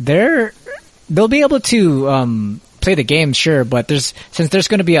that they'll be able to play the game, sure, but since there's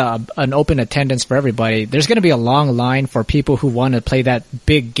going to be an open attendance for everybody, there's going to be a long line for people who want to play that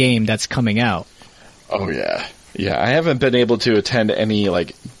big game that's coming out. Oh yeah, I haven't been able to attend any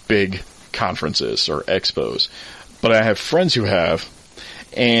like big conferences or expos, but I have friends who have.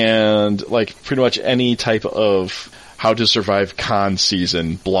 And like pretty much any type of how to survive con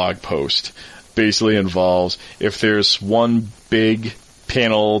season blog post basically involves, if there's one big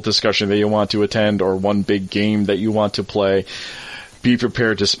panel discussion that you want to attend or one big game that you want to play, be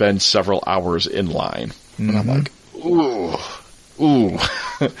prepared to spend several hours in line. Mm-hmm. And I'm like, ooh.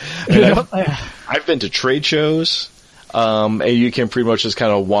 And I've been to trade shows. And you can pretty much just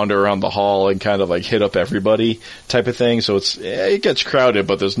kind of wander around the hall and kind of like hit up everybody type of thing. So it gets crowded,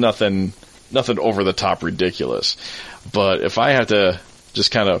 but there's nothing over the top ridiculous. But if I have to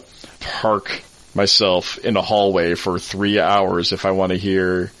just kind of park myself in a hallway for 3 hours if I want to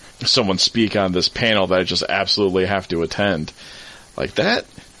hear someone speak on this panel that I just absolutely have to attend, like that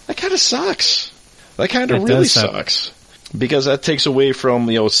kind of sucks. That kind of really sucks. Because that takes away from,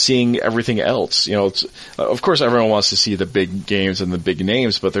 seeing everything else. Of course everyone wants to see the big games and the big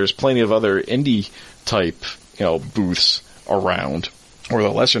names, but there's plenty of other indie type, booths around, or the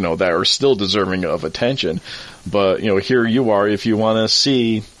lesser known, that are still deserving of attention. But, here you are, if you want to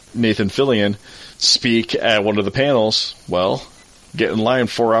see Nathan Fillion speak at one of the panels, well, get in line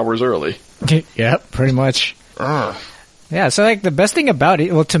 4 hours early. Yep, pretty much. Yeah, so like the best thing about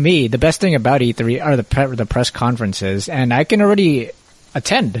it, well, to me, the best thing about E3 are the press conferences, and I can already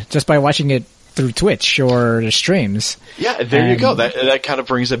attend just by watching it through Twitch or the streams. Yeah, there you go. That kind of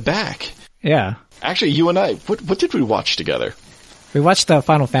brings it back. Yeah. Actually, you and I, what did we watch together? We watched the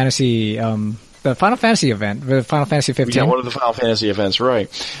Final Fantasy event, the Final Fantasy 15. Yeah, one of the Final Fantasy events, right.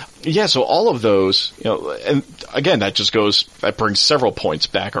 Yeah, so all of those, and again, that brings several points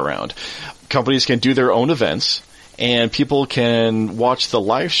back around. Companies can do their own events, and people can watch the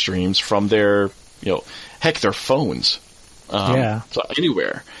live streams from their, their phones. So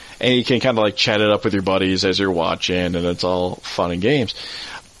anywhere. And you can kind of like chat it up with your buddies as you're watching, and it's all fun and games.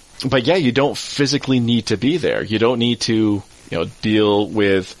 But yeah, you don't physically need to be there. You don't need to, deal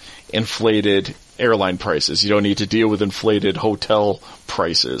with inflated airline prices. You don't need to deal with inflated hotel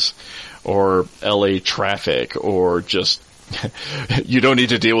prices or LA traffic, or just, you don't need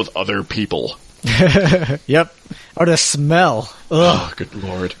to deal with other people. Yep. Or the smell. Ugh. Oh, good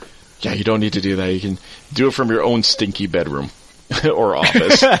Lord. Yeah, you don't need to do that. You can do it from your own stinky bedroom or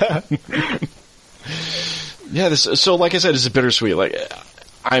office. Yeah, so like I said, it's bittersweet. Like,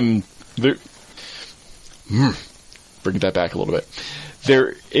 I'm there. Bring that back a little bit.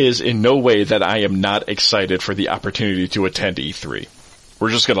 There is in no way that I am not excited for the opportunity to attend E3.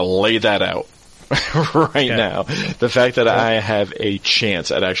 We're just going to lay that out now. The fact that I have a chance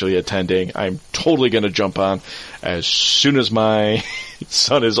at actually attending, I'm totally going to jump on as soon as my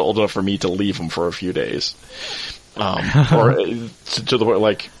son is old enough for me to leave him for a few days. Or to the point,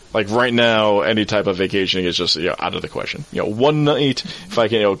 like right now, any type of vacation is just out of the question. One night, if I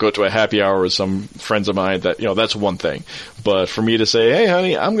can go to a happy hour with some friends of mine, that that's one thing. But for me to say, hey,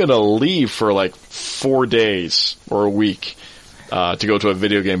 honey, I'm going to leave for like 4 days or a week to go to a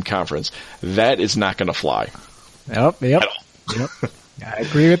video game conference, that is not going to fly. Yep. Yep. I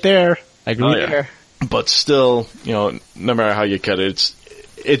agree with there. I agree there. But still, no matter how you cut it,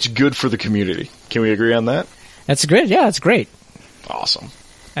 it's good for the community. Can we agree on that? That's great. Yeah, it's great. Awesome.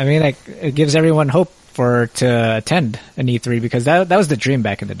 I mean, it gives everyone hope to attend an E3 because that was the dream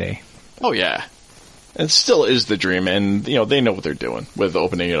back in the day. Oh yeah, it still is the dream, and they know what they're doing with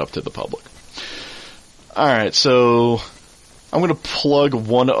opening it up to the public. All right, so I'm going to plug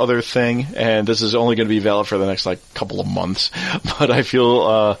one other thing, and this is only going to be valid for the next couple of months, but I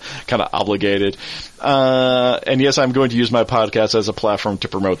feel kind of obligated. And yes, I'm going to use my podcast as a platform to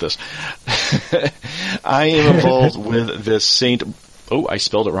promote this. I am involved with this I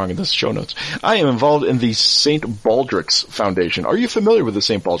spelled it wrong in the show notes. I am involved in the St. Baldrick's Foundation. Are you familiar with the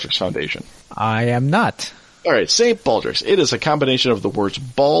St. Baldrick's Foundation? I am not. All right, St. Baldrick's. It is a combination of the words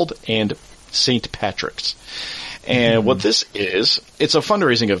bald and St. Patrick's. And what this is, it's a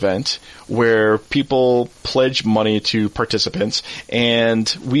fundraising event where people pledge money to participants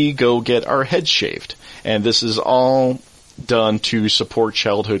and we go get our heads shaved. And this is all done to support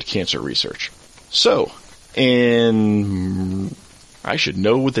childhood cancer research. So, I should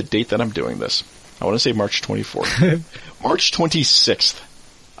know the date that I'm doing this. I want to say March 24th. March 26th.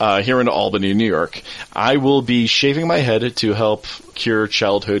 Here in Albany, New York, I will be shaving my head to help cure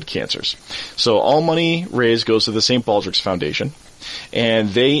childhood cancers. So all money raised goes to the St. Baldrick's Foundation, and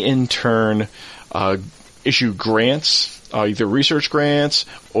they in turn issue grants, either research grants,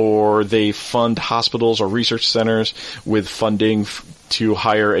 or they fund hospitals or research centers with funding to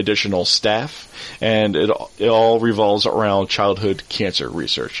hire additional staff, and it all revolves around childhood cancer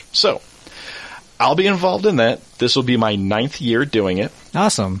research. So I'll be involved in that. This will be my 9th year doing it.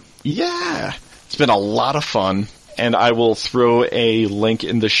 Awesome. Yeah. It's been a lot of fun, and I will throw a link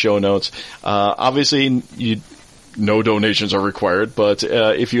in the show notes. Obviously, no donations are required, but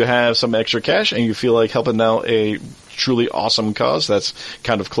if you have some extra cash and you feel like helping out a truly awesome cause that's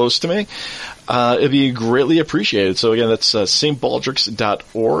kind of close to me, it'd be greatly appreciated. So again, that's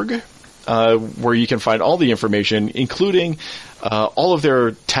stbaldricks.org, where you can find all the information, including all of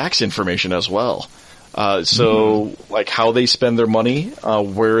their tax information as well. Like how they spend their money,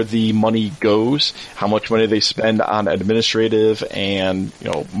 where the money goes, how much money they spend on administrative and,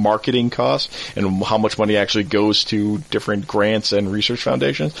 marketing costs, and how much money actually goes to different grants and research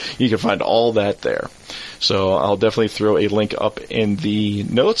foundations. You can find all that there. So I'll definitely throw a link up in the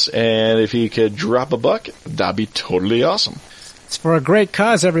notes, and if you could drop a buck, that'd be totally awesome. It's for a great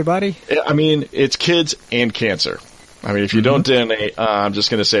cause, everybody. I mean, it's kids and cancer. I mean, if you don't donate, I'm just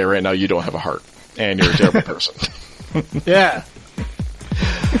going to say right now, you don't have a heart. And you're a terrible person. Yeah.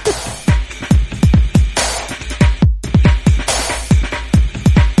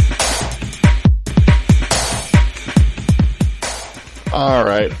 All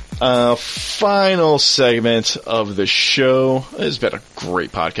right. Final segment of the show. It's been a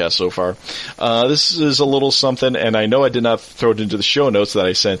great podcast so far. This is a little something, and I know I did not throw it into the show notes that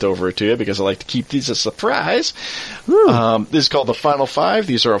I sent over to you because I like to keep these a surprise. This is called the Final Five.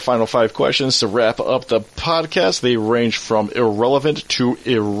 These are our final 5 questions to wrap up the podcast. They range from irrelevant to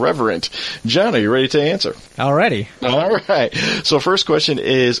irreverent. John, are you ready to answer? Alrighty. All right. So first question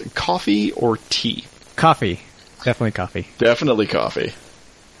is coffee or tea? Coffee. Definitely coffee. Definitely coffee.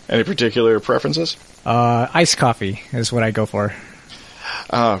 Any particular preferences? Iced coffee is what I go for.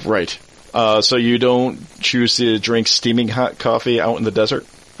 Right. So you don't choose to drink steaming hot coffee out in the desert?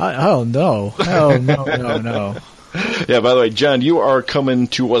 Oh, no. Oh, no. Yeah, by the way, John, you are coming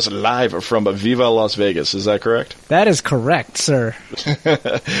to us live from Viva Las Vegas. Is that correct? That is correct, sir.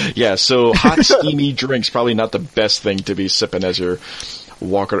 Yeah, so hot, steamy drinks, probably not the best thing to be sipping as you're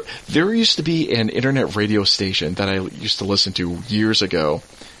walking. There used to be an internet radio station that I used to listen to years ago,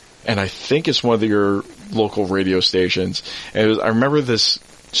 and I think it's one of your local radio stations. And I remember this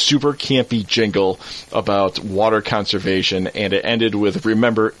super campy jingle about water conservation, and it ended with,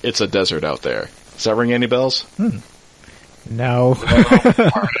 remember, it's a desert out there. Does that ring any bells? No. All right,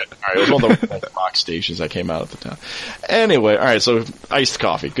 it was one of the rock stations that came out at the time. Anyway, all right, so iced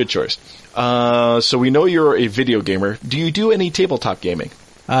coffee, good choice. So we know you're a video gamer. Do you do any tabletop gaming?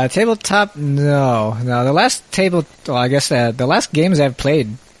 Tabletop, no. The last the last games I've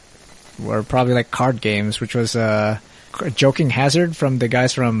played were probably like card games, which was Joking Hazard from the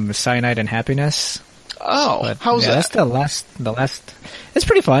guys from Cyanide and Happiness. Oh, but, how's that? That's the last. It's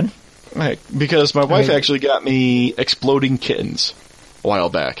pretty fun. Right, because my wife actually got me Exploding Kittens a while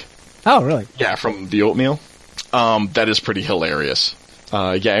back. Oh, really? Yeah, from the Oatmeal. That is pretty hilarious.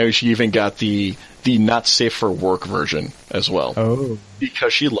 Yeah, she even got the not safe for work version as well. Oh.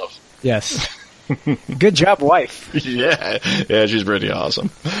 Because she loves it. Yes. Good job, wife. Yeah, she's pretty awesome.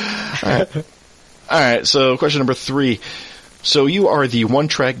 All right, so question number 3. So you are the One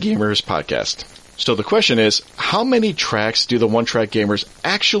Track Gamers podcast. So the question is, how many tracks do the One Track Gamers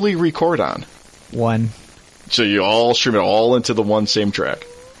actually record on? 1. So you all stream it all into the one same track?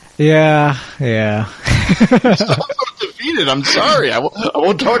 Yeah. I'm so defeated. I'm sorry. I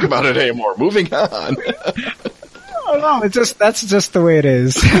won't talk about it anymore. Moving on. Oh no, that's just the way it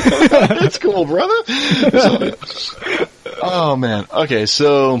is. It's cool, brother. Oh man. Okay,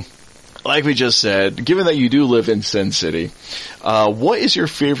 so like we just said, given that you do live in Sin City, what is your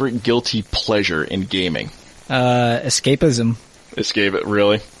favorite guilty pleasure in gaming? Escapism. Escape it,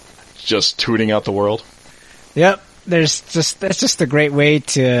 really? Just tooting out the world? Yep. That's just a great way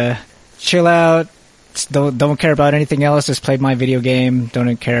to chill out. Don't care about anything else. Just play my video game.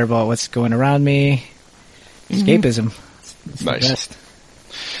 Don't care about what's going around me. Escapism. It's nice. The best.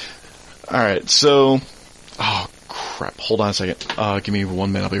 All right. So, oh crap! Hold on a second. Give me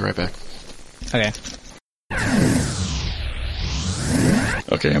 1 minute. I'll be right back. Okay.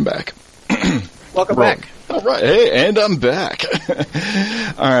 Okay, I'm back. Welcome back. All right. Hey, and I'm back.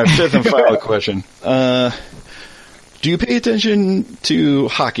 All right. Fifth and final question. Do you pay attention to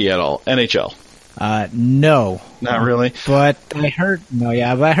hockey at all? NHL? No. Not really? But I heard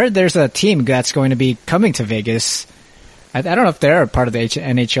there's a team that's going to be coming to Vegas. I don't know if they're a part of the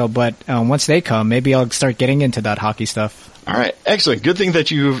NHL, but once they come, maybe I'll start getting into that hockey stuff. All right. Excellent. Good thing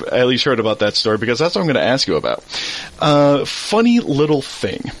that you've at least heard about that story, because that's what I'm going to ask you about. Funny little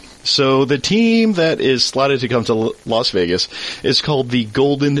thing. So the team that is slotted to come to Las Vegas is called the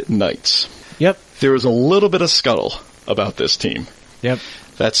Golden Knights. Yep. There was a little bit of scuttle about this team. Yep.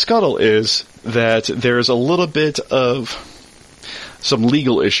 That scuttle is that there's a little bit of some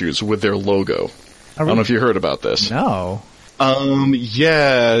legal issues with their logo. I don't know if you heard about this. No.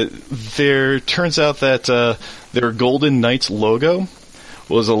 Yeah, there turns out that their Golden Knights logo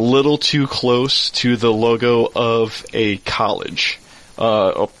was a little too close to the logo of a college,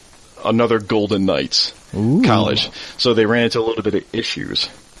 another Golden Knights college. So they ran into a little bit of issues.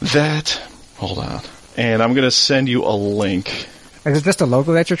 Hold on. And I'm going to send you a link. Is it just the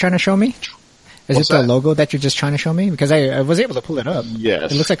logo that you're trying to show me? Is it the logo that you're just trying to show me? Because I was able to pull it up.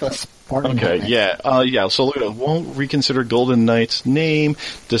 Yes. It looks like a Spartan. Okay, hat. Yeah. So look at it. Won't reconsider Golden Knights name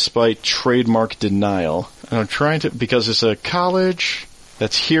despite trademark denial. And I'm trying to, because it's a college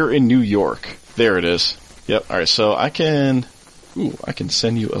that's here in New York. There it is. Yep. All right. So I can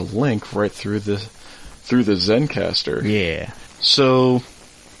send you a link right through the Zencastr. Yeah. So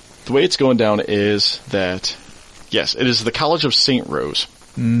the way it's going down is that, yes, it is the College of St. Rose.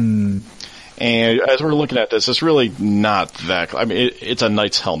 And as we're looking at this, it's really not that. I mean, it's a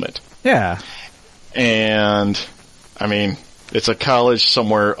knight's helmet. Yeah. And, I mean, it's a college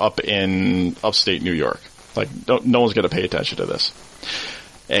somewhere up in upstate New York. Like, no one's going to pay attention to this.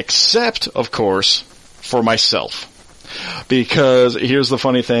 Except, of course, for myself. Because here's the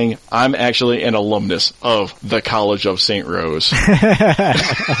funny thing, I'm actually an alumnus of the College of St. Rose.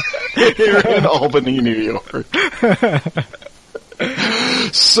 Here in Albany, New York.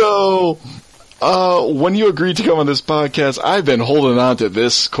 So, when you agreed to come on this podcast, I've been holding on to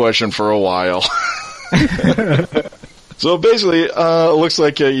this question for a while. So basically, it looks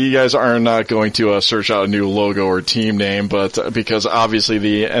like you guys are not going to search out a new logo or team name, but because obviously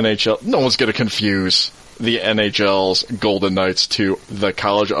the NHL, no one's going to confuse the NHL's Golden Knights to the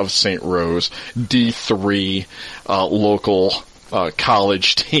College of St. Rose, D3 local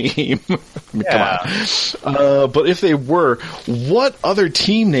college team. Yeah. Come on. But if they were, what other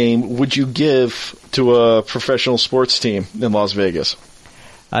team name would you give to a professional sports team in Las Vegas?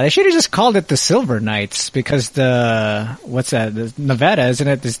 They should have just called it the Silver Knights, because the Nevada, isn't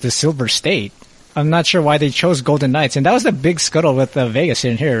it? Is the Silver State. I'm not sure why they chose Golden Knights, and that was the big scuttle with Vegas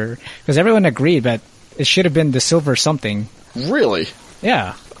in here, because everyone agreed that it should have been the Silver something. Really?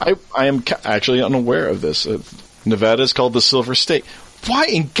 Yeah. I am actually unaware of this. Nevada is called the Silver State. Why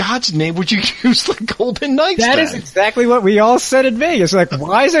in God's name would you use the Golden Knights? That is exactly what we all said in Vegas. Like,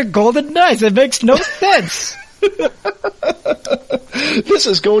 why is it Golden Knights? It makes no sense. This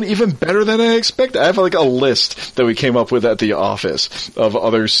is going even better than I expected. I have like a list that we came up with at the office of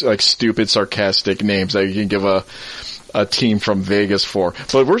other like stupid, sarcastic names that you can give a team from Vegas for.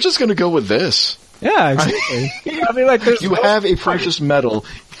 But we're just going to go with this. Yeah, exactly. I mean, like, you have a precious metal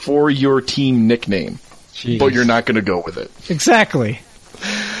for your team nickname, but you're not going to go with it. Exactly.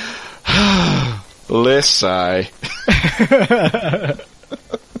 Let's sigh.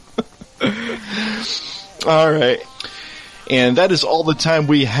 All right. And that is all the time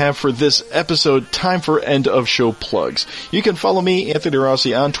we have for this episode. Time for end of show plugs. You can follow me, Anthony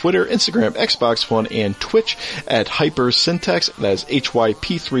Rossi, on Twitter, Instagram, Xbox One, and Twitch at Hypersyntax. That's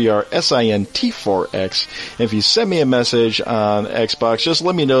HYP3RSINT4X. And if you send me a message on Xbox, just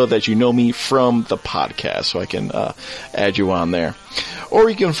let me know that you know me from the podcast so I can add you on there. Or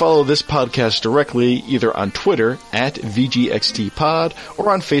you can follow this podcast directly either on Twitter at VGXTPod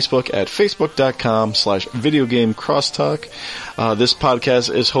or on Facebook at Facebook.com/VideoGameCrosstalk. This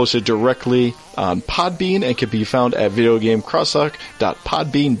podcast is hosted directly on Podbean and can be found at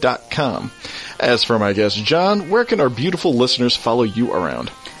VideoGameCrosstalk.podbean.com. As for my guest, John, where can our beautiful listeners follow you around?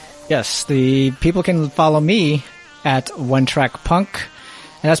 Yes, the people can follow me at One Track Punk.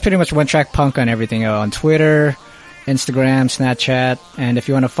 And that's pretty much One Track Punk on everything, on Twitter, Instagram, Snapchat, and if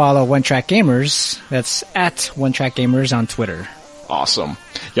you want to follow One Track Gamers, that's at One Track Gamers on Twitter. Awesome.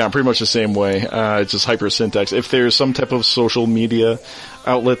 Yeah, I'm pretty much the same way. It's just Hypersyntax. If there's some type of social media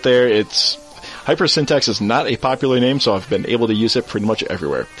outlet there, it's Hypersyntax is not a popular name, so I've been able to use it pretty much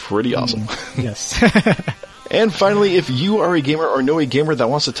everywhere. Pretty awesome. Yes. And finally, if you are a gamer or know a gamer that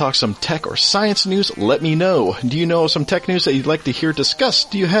wants to talk some tech or science news, let me know. Do you know some tech news that you'd like to hear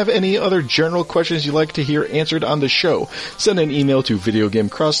discussed? Do you have any other general questions you'd like to hear answered on the show? Send an email to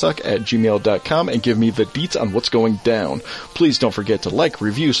videogamecrosstalk@gmail.com and give me the deets on what's going down. Please don't forget to like,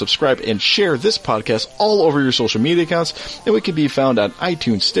 review, subscribe, and share this podcast all over your social media accounts, and we can be found on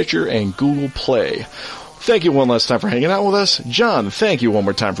iTunes, Stitcher, and Google Play. Thank you one last time for hanging out with us. John, thank you one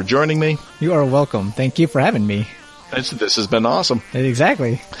more time for joining me. You are welcome. Thank you for having me. This has been awesome.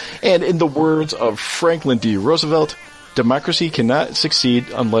 Exactly. And in the words of Franklin D. Roosevelt, democracy cannot succeed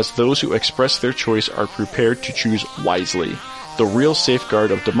unless those who express their choice are prepared to choose wisely. The real safeguard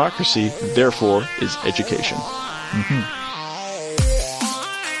of democracy, therefore, is education. Mm-hmm.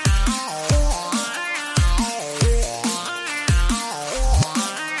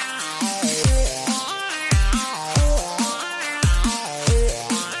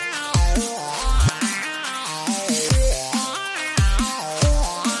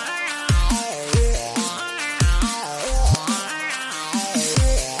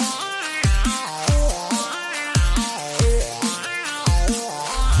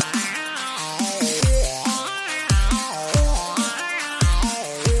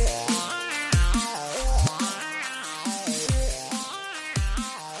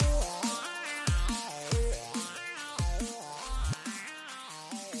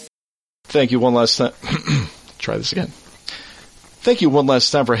 Thank you one last time. Try this again. Thank you one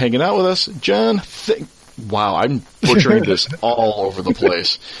last time for hanging out with us. John, wow, I'm butchering this all over the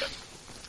place.